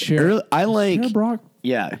like Cher. I like Cher Brock.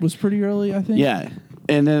 Yeah. Was pretty early, I think. Yeah,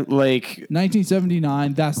 and then like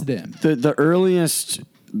 1979. That's them. The earliest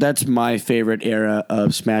that's my favorite era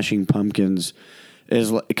of Smashing Pumpkins,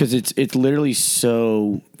 is because it's literally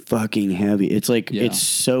so fucking heavy. It's like it's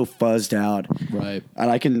so fuzzed out, right?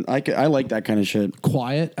 And I like that kind of shit.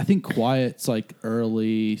 Quiet, I think Quiet's like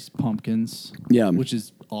early Pumpkins, which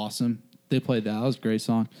is awesome. They played that. That was a great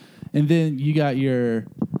song. And then you got your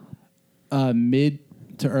mid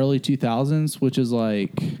to early 2000s, which is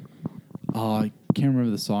like, I can't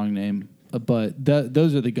remember the song name, but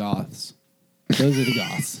those are the goths. Those are the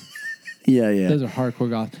goths. Yeah. Those are hardcore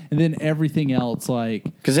goths. And then everything else, like...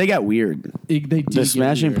 Because they got weird. The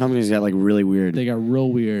Smashing Pumpkins got, like, really weird. They got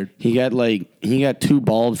real weird. He got too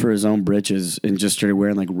bald for his own britches and just started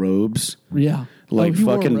wearing, like, robes. Yeah. Like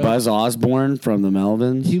fucking Buzz Osborne from the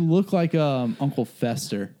Melvins. He looked like Uncle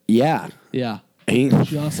Fester. Yeah. Yeah.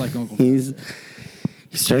 Just like Uncle Fester.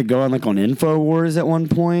 He started going, like, on InfoWars at one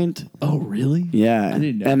point. Oh, really? Yeah. I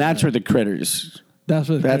didn't know and that's where the critters... That's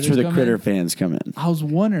where the critter fans come in. I was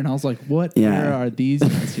wondering. I was like, what era are these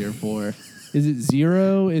guys here for? Is it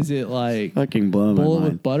Zero? Is it like fucking blow my Bullet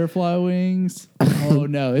mind. with butterfly wings? Oh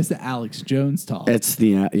no, it's the Alex Jones talk. It's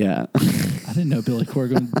the I didn't know Billy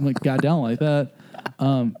Corgan got down like that.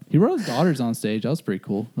 He brought his daughters on stage. That was pretty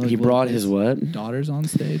cool. Like, he brought his what? Daughters on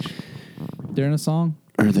stage during a song.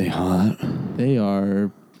 Are they hot? They are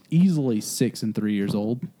easily 6 and 3 years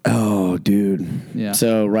old. Oh, dude. Yeah.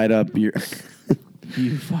 So right up your.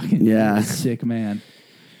 You fucking sick man.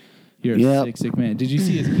 You're a sick man. Did you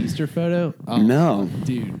see his Easter photo? Oh, no.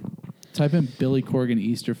 Dude. Type in Billy Corgan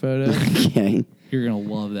Easter photo. Okay. You're going to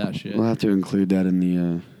love that shit. We'll have to include that in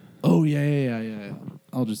the... Oh, yeah.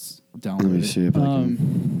 I'll just download it. Let me see if I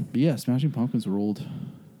can... But yeah, Smashing Pumpkins ruled.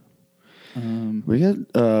 We got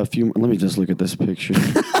a few... Let me just look at this picture.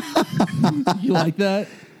 You like that?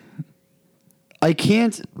 I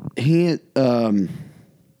can't...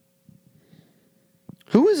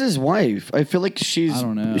 Who is his wife? I feel like I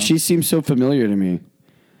don't know. She seems so familiar to me.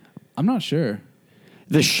 I'm not sure.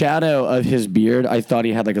 The shadow of his beard, I thought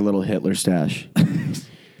he had like a little Hitler stash.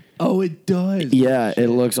 Oh, it does. Yeah, it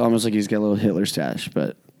looks almost like he's got a little Hitler stash,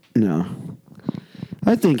 but no.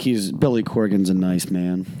 I think Billy Corgan's a nice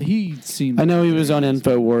man. He seemed... I know he was on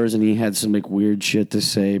InfoWars and he had some like weird shit to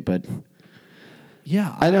say, but...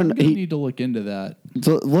 Yeah, I need to look into that.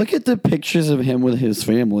 Look at the pictures of him with his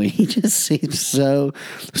family. He just seems so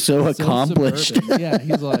accomplished. Yeah,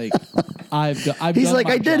 he's like, I've done I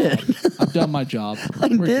did it. I've done my job. I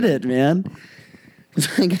did it, man.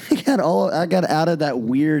 I got out of that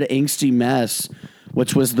weird angsty mess,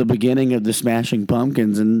 which was the beginning of the Smashing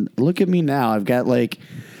Pumpkins, and look at me now. I've got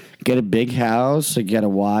a big house. I got a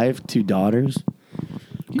wife, 2 daughters.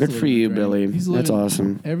 Good for you, Billy. That's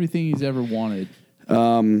awesome. Everything he's ever wanted.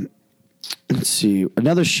 Let's see.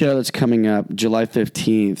 Another show that's coming up, July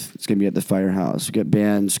 15th. It's going to be at the Firehouse. We got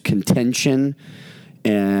bands Contention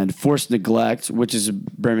and Forced Neglect, which is a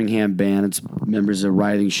Birmingham band. It's members of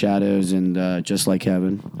Writhing Shadows and Just Like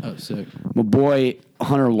Heaven. Oh, sick. My boy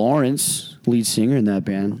Hunter Lawrence, lead singer in that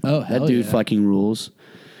band. Oh, that dude fucking rules.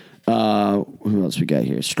 Who else we got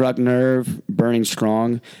here? Struck Nerve, Burning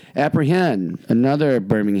Strong, Apprehend, another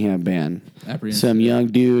Birmingham band. Some young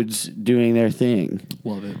dudes doing their thing.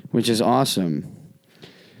 Love it. Which is awesome.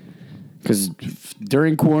 Because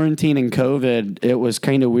during quarantine and COVID, it was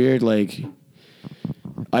kind of weird. Like,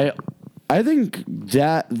 I think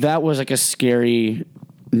that was like a scary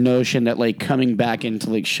notion that like coming back into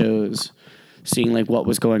like shows, seeing like what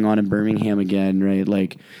was going on in Birmingham again, right?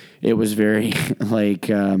 Like, it was very like.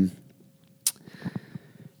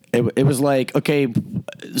 It was like, okay,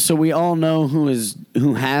 so we all know who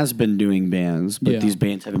has been doing bands, but these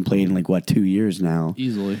bands haven't played in 2 years now.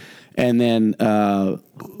 Easily. And then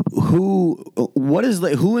who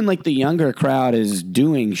in the younger crowd is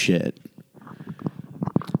doing shit?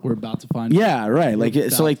 We're about to find. Yeah, right.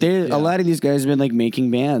 A lot of these guys have been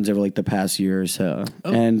making bands over the past year or so,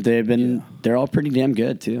 and they're all pretty damn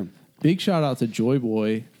good too. Big shout out to Joy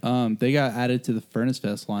Boy. They got added to the Furnace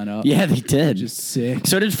Fest lineup. Yeah, they did. Which is sick.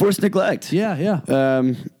 So did Forced Neglect. Yeah.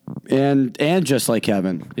 And Just Like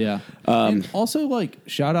Heaven. Yeah. And also,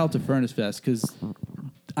 shout out to Furnace Fest because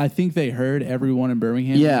I think they heard everyone in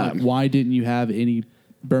Birmingham. Yeah. Why didn't you have any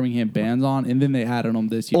Birmingham bands on? And then they added them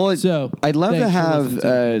this year. Well, I'd love to have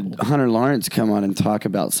Hunter Lawrence come on and talk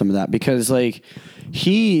about some of that because,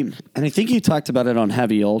 and I think he talked about it on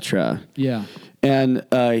Heavy Ultra. Yeah. And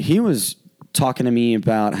he was talking to me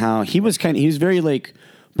about how he was very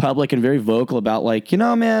public and very vocal about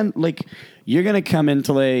man, you're gonna come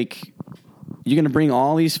into you're gonna bring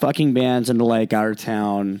all these fucking bands into our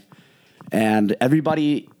town, and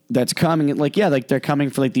everybody that's coming. Like, yeah, like they're coming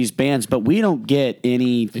for like these bands, but we don't get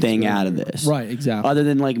anything out of this. Right, exactly. Other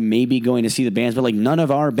than like maybe going to see the bands, but like none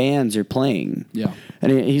of our bands are playing. Yeah.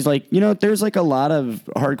 And he's like, there's like a lot of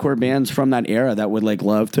hardcore bands from that era that would like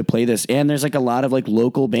love to play this. And there's like a lot of like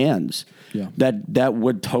local bands that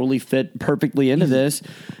would totally fit perfectly into this.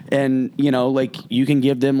 And, like you can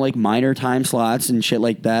give them like minor time slots and shit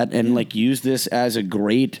like that. And like use this as a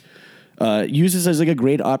great, like a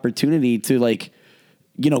great opportunity to like,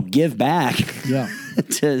 give back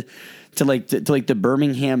to the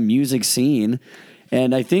Birmingham music scene.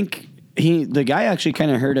 And I think the guy actually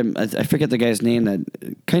kind of heard him. I forget the guy's name that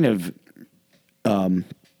kind of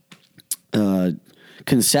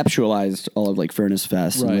conceptualized all of like Furnace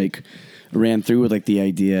Fest and like ran through with like the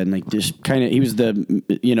idea and like just kind of, he was the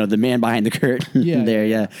the man behind the curtain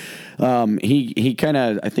there. He kind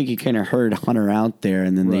of, I think he kind of heard Hunter out there,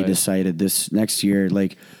 and then they decided this next year,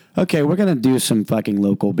 like, okay, we're going to do some fucking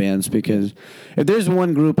local bands, because if there's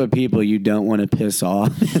one group of people you don't want to piss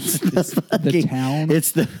off, it's the town.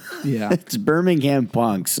 It's Birmingham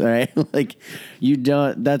punks, all right? Like,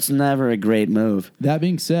 that's never a great move. That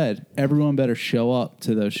being said, everyone better show up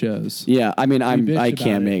to those shows. Yeah, I mean, I'm going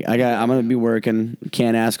to be working,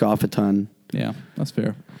 can't ask off a ton. Yeah, that's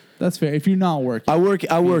fair. That's fair. If you're not working. I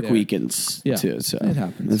work weekends too, so it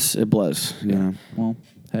happens. It blows. Yeah. Well,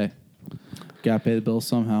 hey. Gotta pay the bills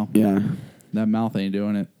somehow. Yeah. That mouth ain't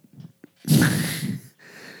doing it.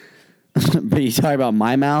 But you talking about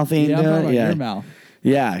my mouth ain't doing it? I'm talking about your mouth.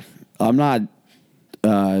 Yeah. I'm not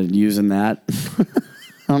using that.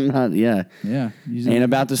 I'm not, Yeah. Ain't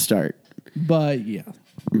about to start. But yeah.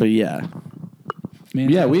 Man,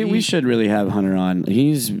 yeah, we should really have Hunter on.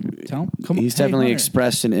 He's definitely Hunter,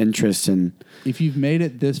 expressed an interest in... If you've made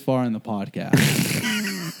it this far in the podcast...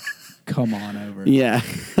 Come on over. Yeah.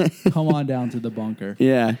 Come on down to the bunker.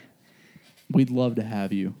 Yeah. We'd love to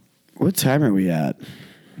have you. What time are we at?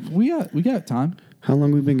 We got time. How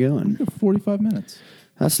long we been going? 45 minutes.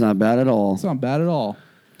 That's not bad at all. It's not bad at all.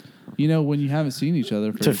 When you haven't seen each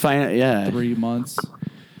other for 3 months,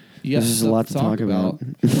 there's just a lot to talk about.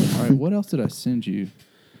 All right, what else did I send you?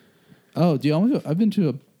 Oh, I've been to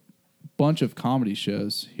a bunch of comedy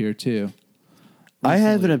shows here too. I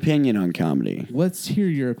have an opinion on comedy. Let's hear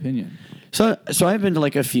your opinion. So I've been to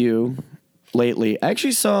like a few lately. I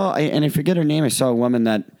actually saw, and I forget her name, I saw a woman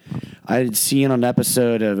that I had seen on an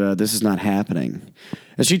episode of This Is Not Happening.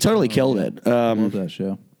 And she totally killed it. I love that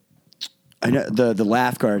show. I know, the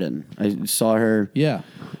Laugh Garden. I saw her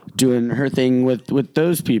doing her thing with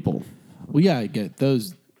those people. Well, yeah, I get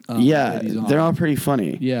those. They're all pretty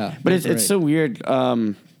funny. Yeah. But it's so weird.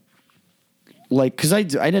 Like, because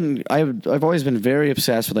I've always been very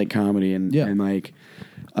obsessed with like comedy and like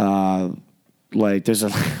there's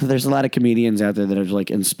a lot of comedians out there that have like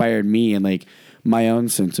inspired me and like my own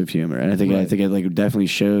sense of humor, and I think it like definitely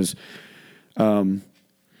shows. But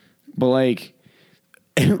like,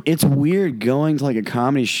 it's weird going to like a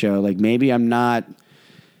comedy show. Like maybe I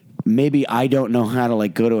don't know how to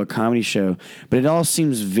like go to a comedy show, but it all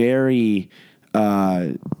seems very.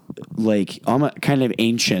 Like kind of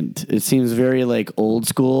ancient. It seems very like old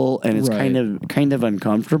school, and it's kind of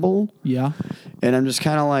uncomfortable. Yeah, and I'm just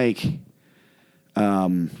kind of like,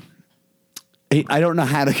 I don't know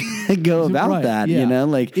how to go about that. Yeah.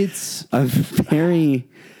 Like it's a very.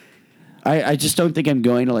 I just don't think I'm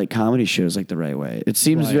going to like comedy shows like the right way. It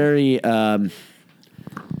seems very. I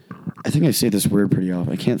think I say this word pretty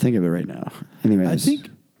often. I can't think of it right now. Anyways, I think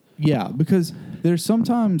because there's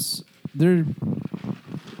sometimes there.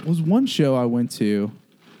 Was one show I went to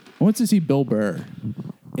see Bill Burr,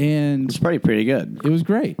 and it's probably pretty good. It was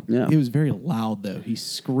great. Yeah, it was very loud though. He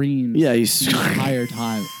screamed. Yeah, the entire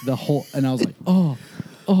time. And I was like, oh.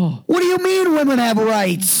 What do you mean women have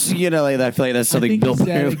rights? Like I feel like that's something Bill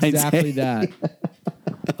Burr might exactly say.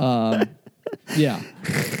 That. Yeah.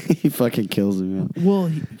 He fucking kills him, man. Well,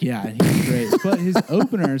 he's great. But his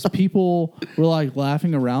openers, people were like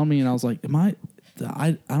laughing around me, and I was like,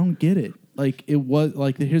 I don't get it. Like it was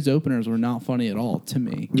like his openers were not funny at all to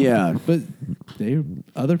me. Yeah, but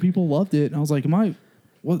other people loved it, and I was like, what?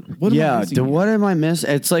 What am I missing?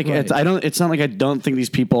 It's like it's not like I don't think these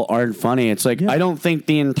people aren't funny. It's like I don't think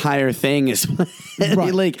the entire thing is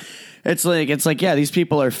funny. Like it's like these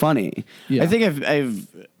people are funny. Yeah. I think I've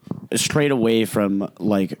strayed away from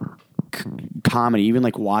like comedy, even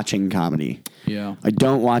like watching comedy. Yeah, I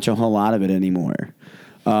don't watch a whole lot of it anymore.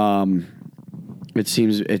 It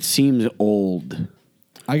seems old.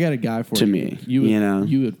 I got a guy for to me. You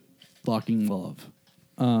would fucking love.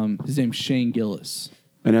 His name's Shane Gillis.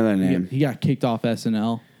 I know that name. He got kicked off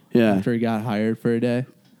SNL. After he got hired for a day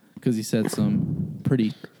because he said some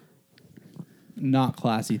pretty not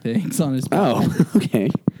classy things on his Oh, okay.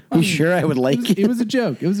 You sure I would like it? It was a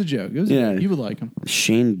joke. It was a joke. You would like him.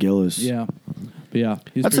 Shane Gillis. Yeah. But yeah.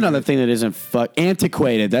 That's another thing that isn't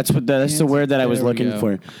antiquated. That's the word that I was looking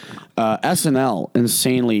for. SNL,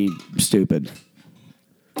 insanely stupid.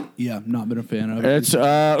 Yeah, not been a fan of it. It's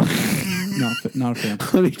not a fan.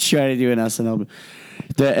 Let me try to do an SNL.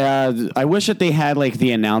 I wish that they had like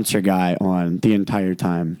the announcer guy on the entire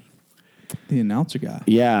time. The announcer guy.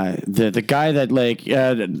 Yeah, the guy that like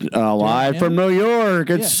live from New York.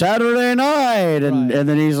 It's Saturday night, and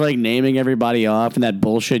then he's like naming everybody off, and that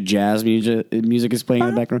bullshit jazz music is playing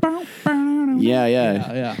in the background.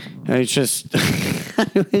 Yeah. And it's just,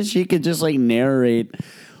 I wish he could just like narrate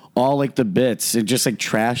all like the bits and just like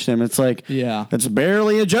trash them. It's like, that's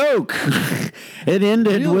barely a joke. It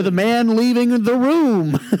ended with a man leaving the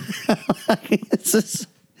room. It's a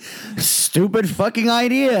stupid fucking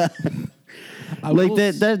idea. Like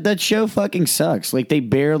that show fucking sucks. Like they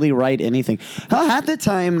barely write anything. Half the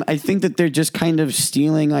time, I think that they're just kind of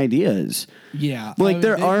stealing ideas. Yeah, like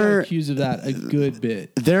there are accused of that a good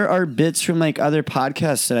bit. There are bits from like other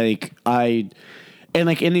podcasts that and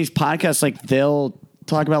like in these podcasts, like they'll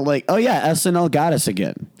talk about like, oh yeah, SNL got us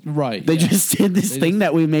again. Right. They just did this thing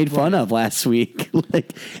that we made fun of last week.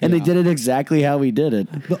 And they did it exactly how we did it.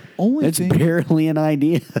 It's barely an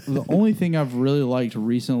idea. The only thing I've really liked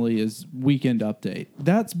recently is Weekend Update.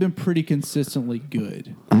 That's been pretty consistently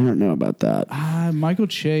good. I don't know about that. Michael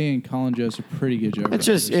Che and Colin Jost are pretty good jokers. It's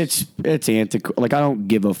just it's antiquated. Like I don't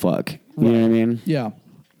give a fuck. You know what I mean? Yeah.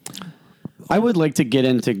 I would like to get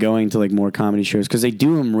into going to like more comedy shows because they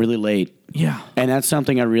do them really late. Yeah. And that's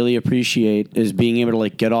something I really appreciate is being able to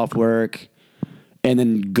like get off work and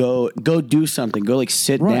then go do something. Go like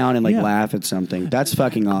sit down and like laugh at something. That's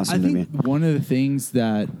fucking awesome to me. One of the things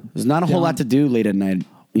that there's not a whole lot to do late at night,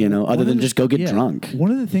 you know, other than just go get drunk.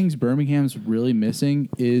 One of the things Birmingham's really missing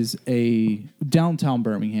is a downtown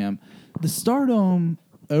Birmingham. The Stardome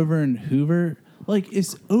over in Hoover, like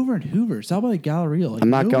it's over in Hoover. It's out by the Galleria. Like, I'm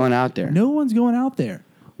not going out there. No one's going out there.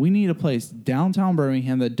 We need a place downtown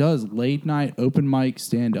Birmingham that does late night open mic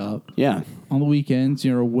stand up. Yeah. On the weekends,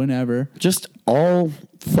 or whenever. Just all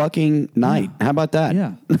fucking night. Yeah. How about that?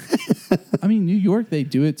 Yeah. I mean, New York, they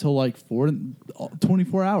do it till like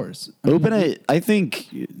 24 hours. I think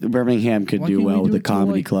Birmingham could do well with the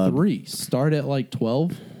comedy club. 3. Start at like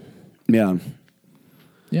 12. Yeah.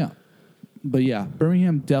 Yeah. But yeah,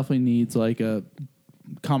 Birmingham definitely needs like a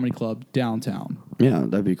comedy club downtown. Yeah,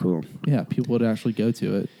 that'd be cool. Yeah, people would actually go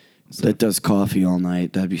to it. So. That does coffee all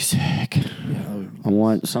night. That'd be sick.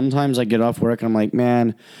 Yeah, sometimes I get off work and I'm like,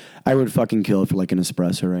 man, I would fucking kill for like an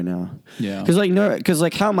espresso right now. Yeah.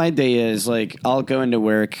 Because how my day is, like I'll go into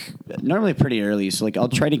work normally pretty early, so like I'll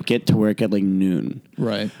try to get to work at like noon.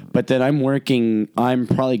 Right. But then I'm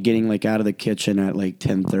probably getting like out of the kitchen at like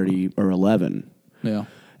 10:30 or 11. Yeah.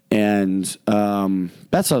 And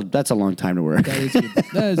that's a long time to work.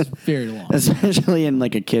 That is very long, especially in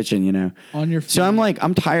like a kitchen, you know. On your feet. So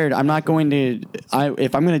I'm tired. I'm not going to.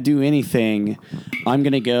 If I'm going to do anything, I'm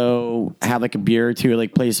going to go have like a beer or two, or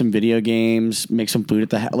like play some video games, make some food at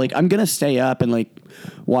the house. Like I'm going to stay up and like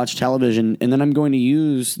watch television, and then I'm going to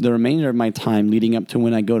use the remainder of my time leading up to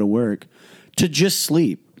when I go to work to just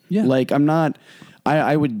sleep. Yeah. Like I'm not.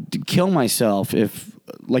 I would kill myself if.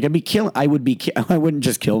 Like I wouldn't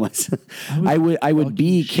just kill myself. I would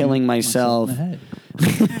be killing myself.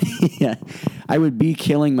 Yeah. I would be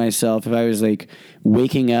killing myself if I was like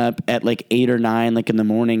waking up at like 8 or 9 like in the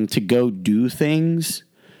morning to go do things.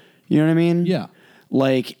 You know what I mean? Yeah.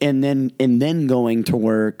 Like and then going to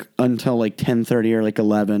work until like 10:30 or like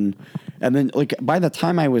 11. And then like by the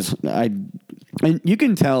time and you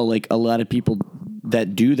can tell like a lot of people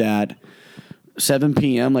that do that 7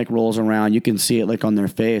 p.m. like rolls around, you can see it like on their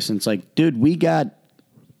face, and it's like, dude, we got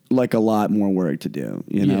like a lot more work to do.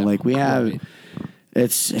 You know, like we have.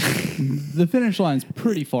 It's the finish line's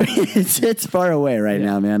pretty far. It's far away right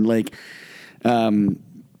now, man. Like,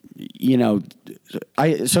 you know,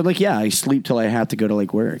 I sleep till I have to go to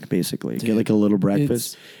like work, basically. Dude, get like a little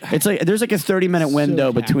breakfast. It's like there's like a 30-minute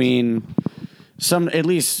window between at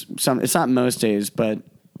least some. It's not most days, but.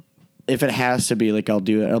 If it has to be, like, I'll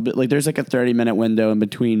do it. There's like a 30-minute window in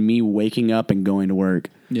between me waking up and going to work.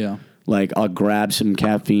 Yeah. Like, I'll grab some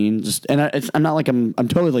caffeine. I'm not like I'm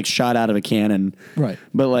totally like shot out of a cannon. Right.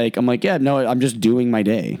 But like, I'm like, yeah, no, I'm just doing my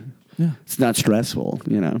day. Yeah. It's not stressful,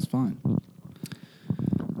 you know. It's fine.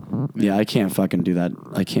 Yeah, I can't fucking do that.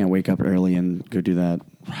 I can't wake up early and go do that.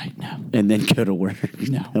 Right. No. And then go to work.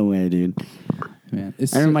 No way, dude. Man. I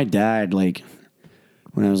remember my dad, like,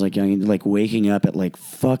 when I was like young, like waking up at like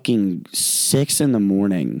fucking 6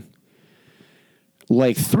 a.m,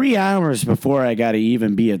 like 3 hours before I got to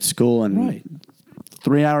even be at school, and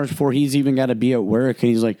 3 hours before he's even got to be at work, and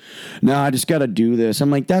he's like, "No, I just got to do this." I'm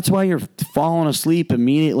like, "That's why you're falling asleep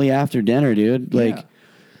immediately after dinner, dude." Like,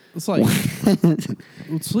 it's like,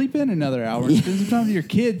 sleep in another hour. Spend some time with your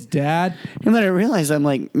kids, Dad. And then I realized, I'm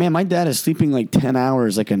like, man, my dad is sleeping like 10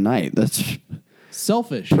 hours like a night. That's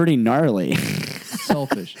selfish. Pretty gnarly.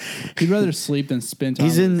 Selfish. He'd rather sleep than spend time.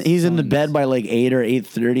 He's in the bed by like 8 or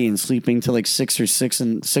 8:30 and sleeping till like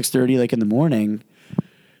 6:30 like in the morning.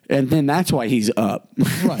 And then that's why he's up.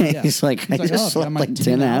 Right, yeah. He's like, I just slept like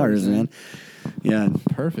 10 hours, man. Yeah.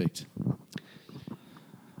 Perfect.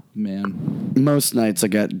 Man. Most nights I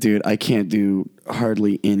can't do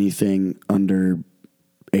hardly anything under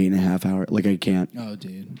 8.5 hours. Like, I can't. Oh,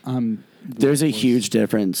 dude. There's a huge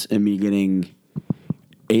difference in me getting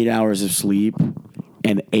 8 hours of sleep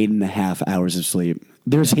and 8.5 hours of sleep.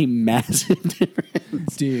 There's a massive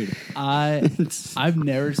difference. Dude, I've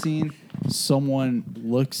never seen someone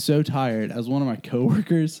look so tired as one of my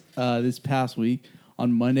coworkers this past week.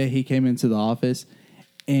 On Monday, he came into the office,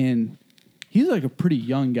 and he's like a pretty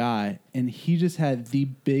young guy, and he just had the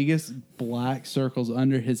biggest black circles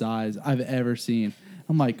under his eyes I've ever seen.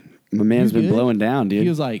 I'm like, my man's been blowing down, dude. He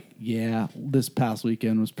was like, yeah, this past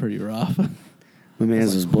weekend was pretty rough. My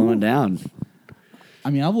man's just blowing down. I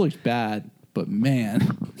mean, I've looked bad, but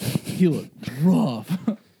man, he looked rough.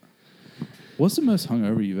 What's the most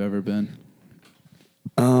hungover you've ever been?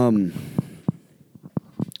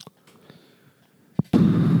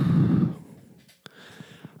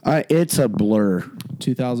 It's a blur.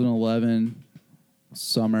 2011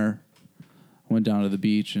 summer, went down to the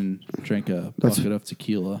beach and drank a bucket of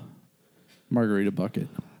tequila, margarita bucket.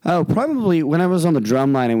 Oh, probably when I was on the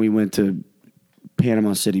drum line and we went to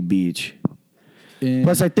Panama City Beach.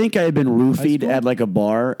 Plus, I think I had been roofied at like a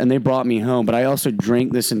bar, and they brought me home. But I also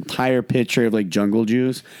drank this entire pitcher of like jungle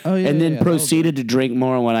juice, and then proceeded to drink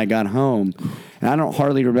more when I got home. And I don't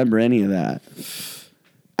hardly remember any of that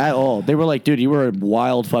at all. They were like, "Dude, you were a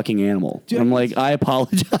wild fucking animal." Dude, I'm like, "I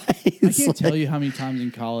apologize." I can't tell you how many times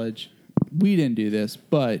in college we didn't do this,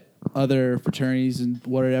 but other fraternities and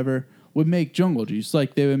whatever would make jungle juice.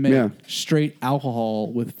 Like they would make straight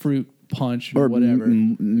alcohol with fruit punch or whatever.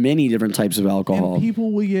 Many different types of alcohol. And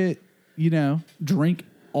people would get, drink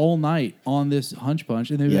all night on this hunch punch,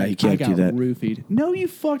 and they'd be like, you can't do that. Roofied. No, you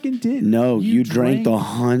fucking didn't. No, you drank the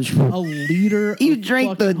hunch. A liter. You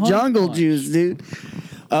drank the jungle juice, dude.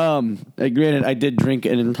 Granted, I did drink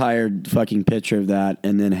an entire fucking pitcher of that,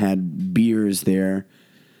 and then had beers there.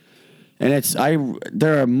 And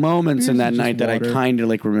there are moments in that night that I kind of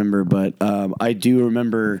like remember, but I do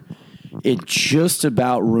remember it just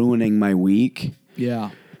about ruining my week. Yeah.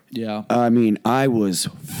 Yeah. I mean, I was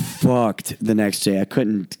fucked the next day. I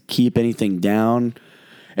couldn't keep anything down.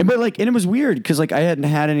 And it was weird because like I had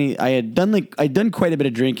done quite a bit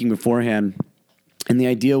of drinking beforehand. And the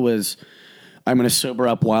idea was I'm going to sober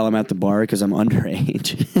up while I'm at the bar because I'm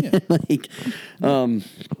underage. Yeah.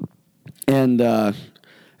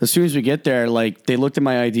 As soon as we get there, like they looked at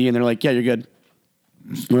my ID and they're like, "Yeah, you're good."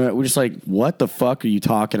 We're just like, "What the fuck are you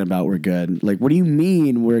talking about? We're good." Like, what do you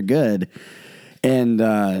mean we're good? And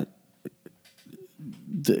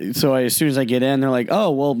so as soon as I get in, they're like, "Oh,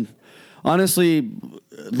 well, honestly,"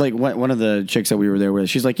 like one of the chicks that we were there with,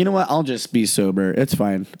 she's like, "You know what? I'll just be sober. It's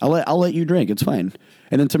fine. I'll let you drink. It's fine.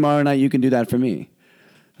 And then tomorrow night you can do that for me."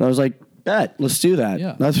 And I was like, "Bet, let's do that.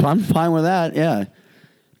 Yeah, I'm fine with that. Yeah."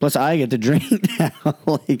 Plus, I get to drink now.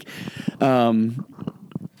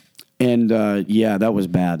 That was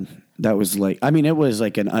bad. That was like, I mean, it was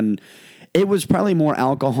like it was probably more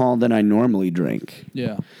alcohol than I normally drink.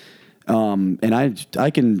 Yeah. And I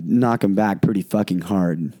can knock them back pretty fucking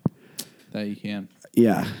hard. That you can.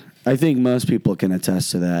 Yeah. I think most people can attest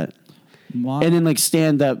to that. And then like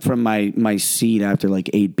stand up from my seat after like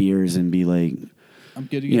 8 beers and be like, I'm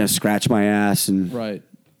good to go. Scratch my ass and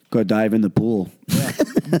go dive in the pool. Yeah.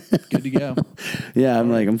 Good to go. Yeah,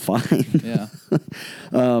 I'm fine. Yeah.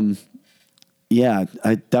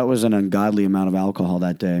 That was an ungodly amount of alcohol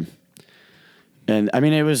that day. And I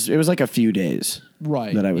mean, it was like a few days.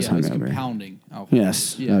 Right. That I was hungover. It was compounding alcohol.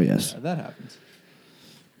 Yes. Yeah, oh, yes. Yeah, that happens.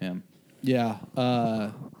 Yeah.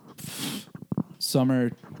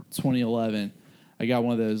 Summer 2011. I got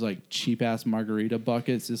one of those like cheap ass margarita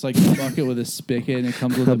buckets. It's like a bucket with a spigot, and it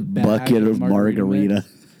comes with a bucket of margarita.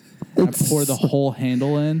 I pour the whole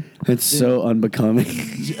handle in. It's so unbecoming.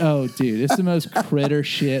 Oh, dude, it's the most critter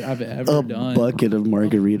shit I've ever done. A bucket of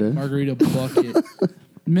margarita. A margarita bucket,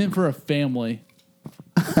 meant for a family.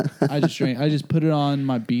 I just put it on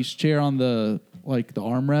my beach chair on the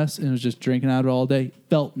armrest, and was just drinking out of it all day.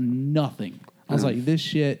 Felt nothing. I was like, this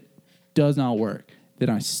shit does not work. Then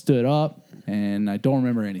I stood up, and I don't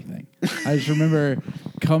remember anything. I just remember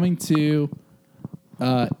coming to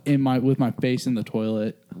with my face in the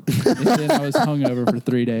toilet, and then I was hungover for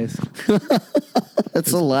 3 days.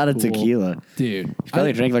 That's a lot of tequila, dude. You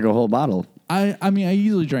probably drank like a whole bottle. I mean, I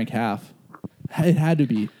usually drank half. It had to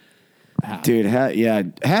be half. Dude,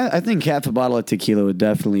 I think half a bottle of tequila would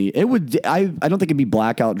definitely. It would. I don't think it'd be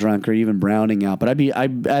blackout drunk or even browning out. But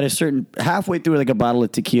I'd at a certain halfway through like a bottle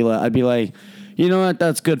of tequila, I'd be like, you know what?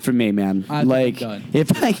 That's good for me, man. Like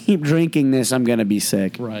if I keep drinking this, I'm gonna be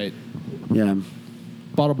sick. Right. Yeah.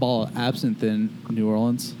 Bought a bottle of absinthe in New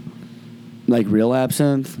Orleans. Like real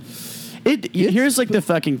absinthe. Here's like the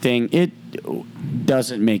fucking thing. It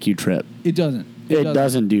doesn't make you trip. It doesn't. It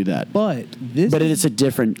doesn't do that. But it's a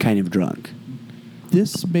different kind of drunk.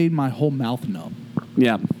 This made my whole mouth numb.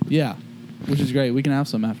 Yeah. Yeah. Which is great. We can have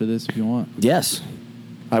some after this if you want. Yes.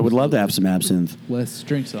 I would love to have some absinthe. Let's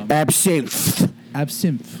drink some.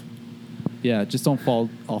 Absinthe. Yeah, just don't fall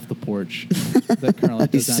off the porch. That currently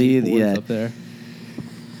does up there.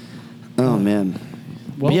 Oh man.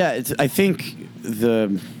 Well, yeah, I think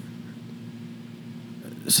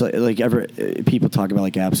people talk about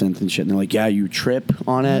like absinthe and shit, and they're like, "Yeah, you trip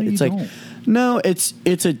on it." No, it's like, no,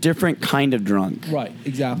 it's a different kind of drunk. Right.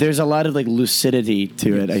 Exactly. There's a lot of like lucidity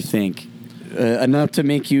to it. I think enough to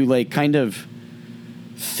make you like kind of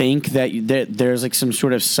think that there's like some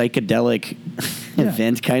sort of psychedelic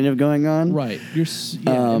event kind of going on. Right.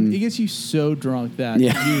 It gets you so drunk that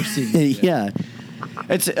you're seeing it. Yeah.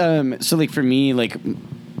 It's so like for me, like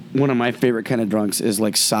one of my favorite kind of drunks is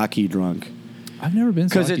like sake drunk. I've never been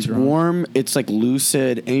because it's drunk. Warm. It's like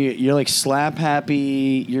lucid, and you're like slap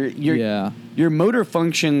happy. Your motor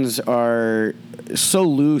functions are so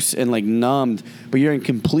loose and like numbed, but you're in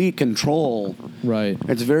complete control. Right.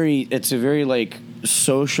 It's a very like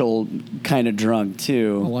social kind of drunk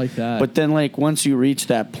too. I like that. But then like once you reach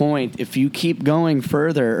that point, if you keep going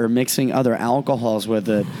further or mixing other alcohols with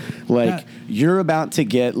it, like you're about to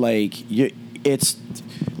get like it's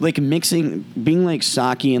like being like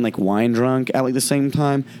sake and like wine drunk at like the same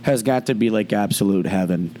time has got to be like absolute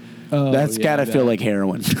heaven. Oh, that's got to feel like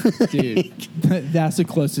heroin. Dude, that's the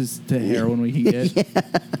closest to heroin we can get. Yeah.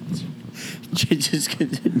 Just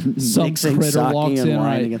some critter walks in,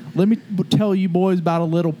 right? Let me tell you boys about a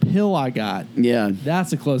little pill I got. Yeah. That's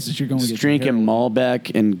the closest you're going to get. Drinking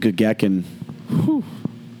Malbec and Gugeken.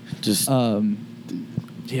 Just...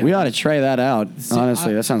 Yeah. We ought to try that out.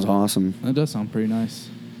 Honestly, that sounds awesome. That does sound pretty nice.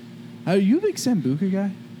 Are you a big Sambuca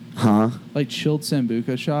guy? Huh? Like chilled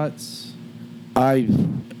Sambuca shots? I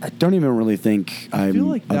don't even really think I'm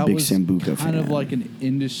a big Sambuca fan. Kind of like an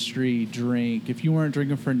industry drink. If you weren't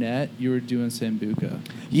drinking Fernet, you were doing Sambuca.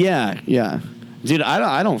 Yeah. Dude,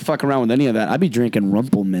 I don't fuck around with any of that. I be drinking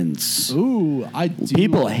Rumpelmans. Ooh, I do.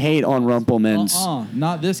 People hate on Rumpelmans.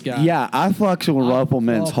 Not this guy. Yeah, I fucks with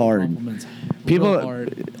Rumpelmans hard. People,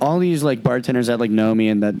 all these like bartenders that like know me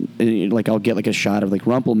and that like I'll get like a shot of like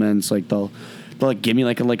Rumpelmans, like they'll like give me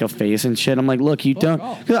like a face and shit. I'm like, look, you don't.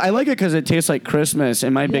 Cause I like it because it tastes like Christmas,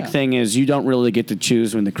 and my big thing is you don't really get to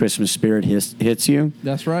choose when the Christmas spirit hits you.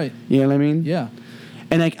 That's right. You know what I mean? Yeah.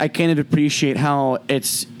 And I kind of appreciate how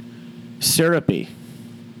it's syrupy.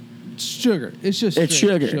 Sugar. It's just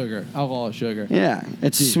sugar. Sugar. Alcohol, sugar. Yeah,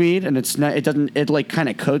 it's sweet and it's not. It doesn't. It like kind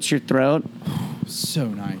of coats your throat. So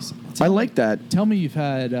nice. I like that. Tell me you've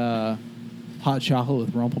had hot chocolate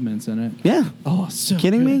with Rumpelmans in it. Yeah. Oh, so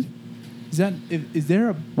kidding good. me? Is there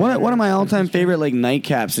a one of my all-time favorite like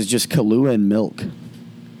nightcaps is just Kahlua and milk.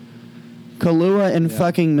 Kahlua and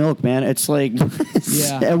fucking milk, man. It's like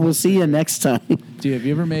and we'll see you next time. Dude, have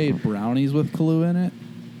you ever made brownies with Kahlua in it?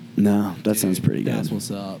 No, that sounds pretty good. That's what's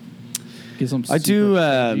up. Get some. I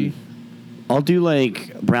do. I'll do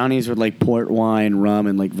like brownies with like port wine, rum,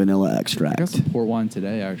 and like vanilla extract. I got some port wine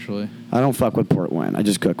today, actually. I don't fuck with port wine. I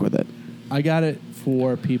just cook with it. I got it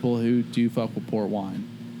for people who do fuck with port wine.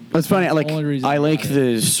 That's funny. I like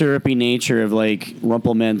the syrupy nature of like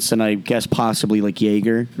Rumpelmans and I guess possibly like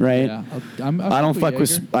Jaeger, right? Yeah, I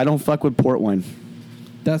don't fuck with port wine.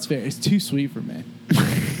 That's fair. It's too sweet for me.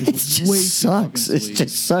 It just sucks. It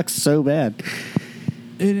just sucks so bad.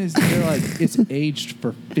 It is. They're like it's aged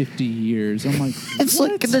for 50 years. I'm like, it's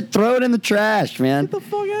like throw it in the trash, man. Get the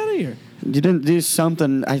fuck out of here. You didn't do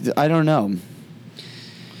something. I don't know.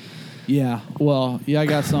 Yeah, well, I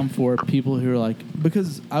got some for people who are like,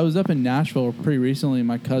 because I was up in Nashville pretty recently. And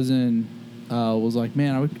my cousin was like,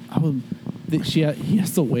 man, he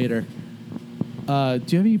asked the waiter, do you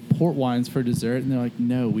have any port wines for dessert? And they're like,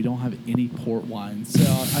 no, we don't have any port wines. So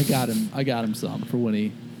I got him some for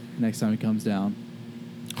when next time he comes down.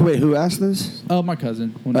 Wait, who asked this? Oh, my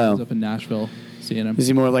cousin when I was up in Nashville seeing him. Is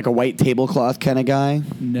he more like a white tablecloth kind of guy?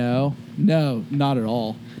 No, not at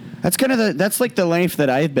all. That's kind of that's like the life that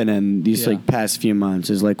I've been in these like past few months.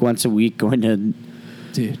 Is like once a week going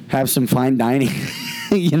to have some fine dining.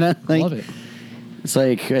 You know, like, love it. It's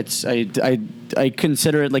like I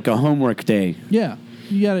consider it like a homework day. Yeah,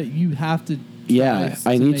 you have to. Yeah,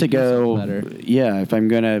 I need to go. Yeah, if I'm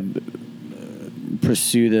gonna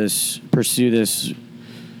pursue this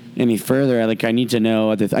any further, I need to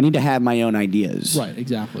know that I need to have my own ideas. Right,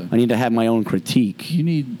 exactly. I need to have my own critique. You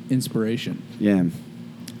need inspiration. Yeah,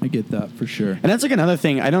 I get that for sure. And that's like another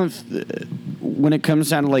thing. I don't. When it comes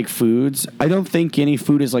down to like foods, I don't think any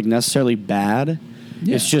food is like necessarily bad.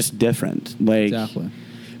 Yeah. It's just different. Like, exactly.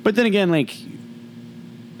 But then again, like,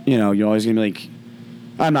 you know, you're always gonna be like,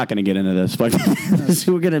 I'm not gonna get into this, but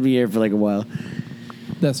we're gonna be here for like a while.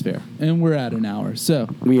 That's fair. And we're at an hour, so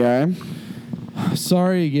we are.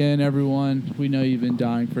 Sorry again, everyone. We know you've been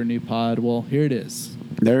dying for a new pod. Well, here it is.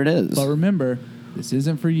 There it is. But remember, this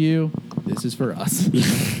isn't for you. This is for us.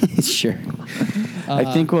 Sure.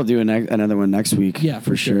 I think we'll do another one next week. Yeah,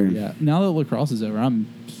 for sure. Yeah. Now that lacrosse is over,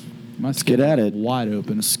 let's get at it. Wide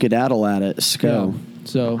open. Skedaddle at it. Let's go. Yeah.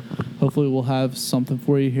 So hopefully we'll have something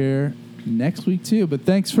for you here next week too. But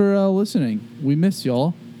thanks for listening. We miss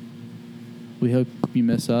y'all. We hope you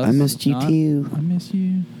miss us. I missed you too. I miss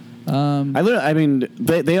you.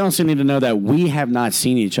 They also need to know that we have not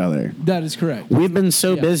seen each other. That is correct. We've been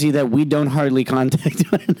so busy that we don't hardly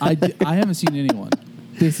contact one another. I haven't seen anyone.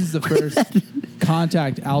 This is the first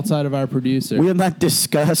contact outside of our producer. We have not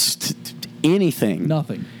discussed anything.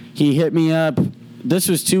 Nothing. He hit me up. This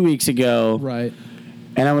was 2 weeks ago. Right.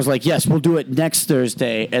 And I was like, yes, we'll do it next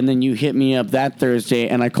Thursday. And then you hit me up that Thursday.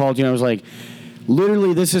 And I called you and I was like,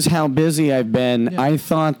 literally, this is how busy I've been. Yeah. I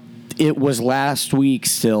thought it was last week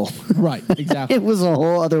still. Right, exactly. It was a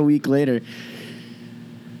whole other week later.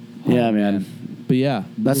 Oh, yeah, man. But yeah.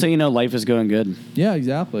 That's how you know life is going good. Yeah,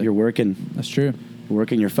 exactly. You're working. That's true. You're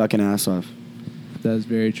working your fucking ass off. That is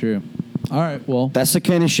very true. All right, well. That's the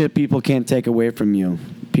kind of shit people can't take away from you.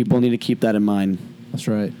 People need to keep that in mind. That's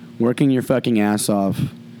right. Working your fucking ass off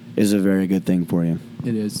is a very good thing for you.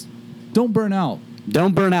 It is. Don't burn out.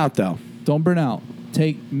 Don't burn out, though. Don't burn out.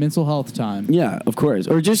 Take mental health time. Yeah, of course.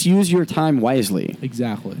 Or just use your time wisely.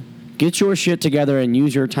 Exactly. Get your shit together and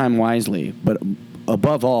use your time wisely. But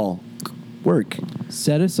above all, work.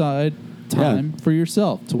 Set aside time for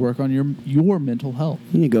yourself to work on your mental health.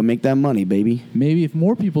 You go make that money, baby. Maybe if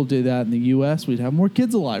more people did that in the U.S., we'd have more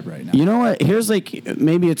kids alive right now. You know what? Here's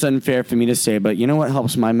maybe it's unfair for me to say, but you know what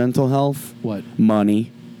helps my mental health? What?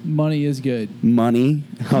 Money. Money is good. Money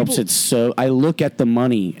helps it so... I look at the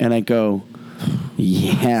money and I go...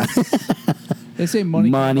 Yeah. They say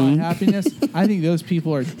money can't buy happiness. I think those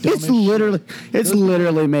people are dumb It's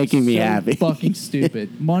literally making me happy. Fucking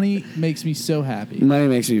stupid. Money makes me so happy. Money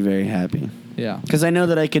makes me very happy. Yeah. Because I know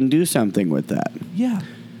that I can do something with that. Yeah.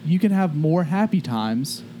 You can have more happy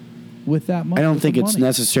times with that money. I don't think it's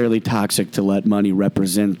necessarily toxic to let money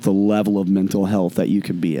represent the level of mental health that you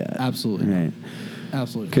can be at. Absolutely. Right.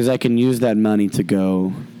 Absolutely. Because I can use that money to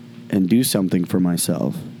go and do something for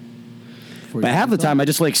myself. But half the time, I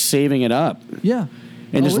just like saving it up. Yeah.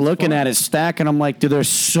 And just looking at it stack, and I'm like, dude, there's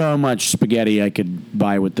so much spaghetti I could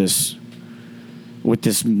buy with this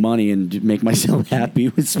money and make myself happy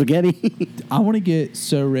with spaghetti. I want to get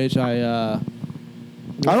so rich. I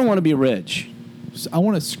don't want to be rich. I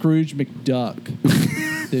want to Scrooge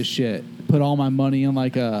McDuck this shit. Put all my money in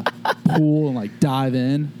like a pool and like dive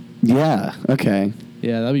in. Yeah. Okay.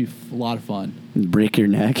 Yeah, that'd be a lot of fun. Break your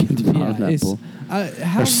neck into that pool.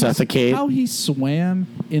 Or suffocate. How he swam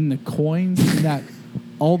in the coins and that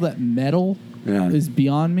all that metal is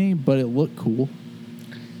beyond me, but it looked cool.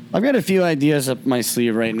 I've got a few ideas up my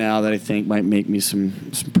sleeve right now that I think might make me some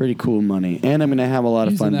pretty cool money, and I'm going to have a lot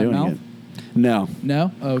of fun doing it. No.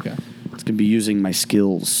 No? Oh, okay. It's going to be using my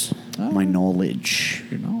skills, my knowledge.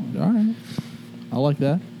 Your knowledge. All right. I like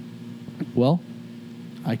that. Well,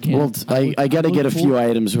 I can't. Well, I got to get a few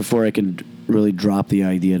items before I can really drop the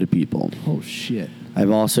idea to people. Oh, shit.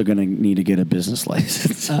 I'm also going to need to get a business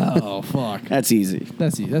license. Oh, fuck. That's easy.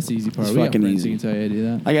 That's the easy part. It's fucking easy. Can tell you how to do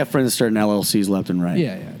that. I got friends starting LLCs left and right.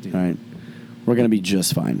 Yeah, dude. All right. We're going to be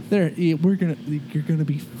just fine. You're going to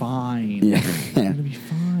be fine. Yeah. You're going to be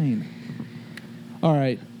fine. All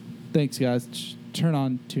right. Thanks, guys. Tune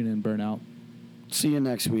in, Burnout. See you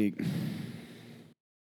next week.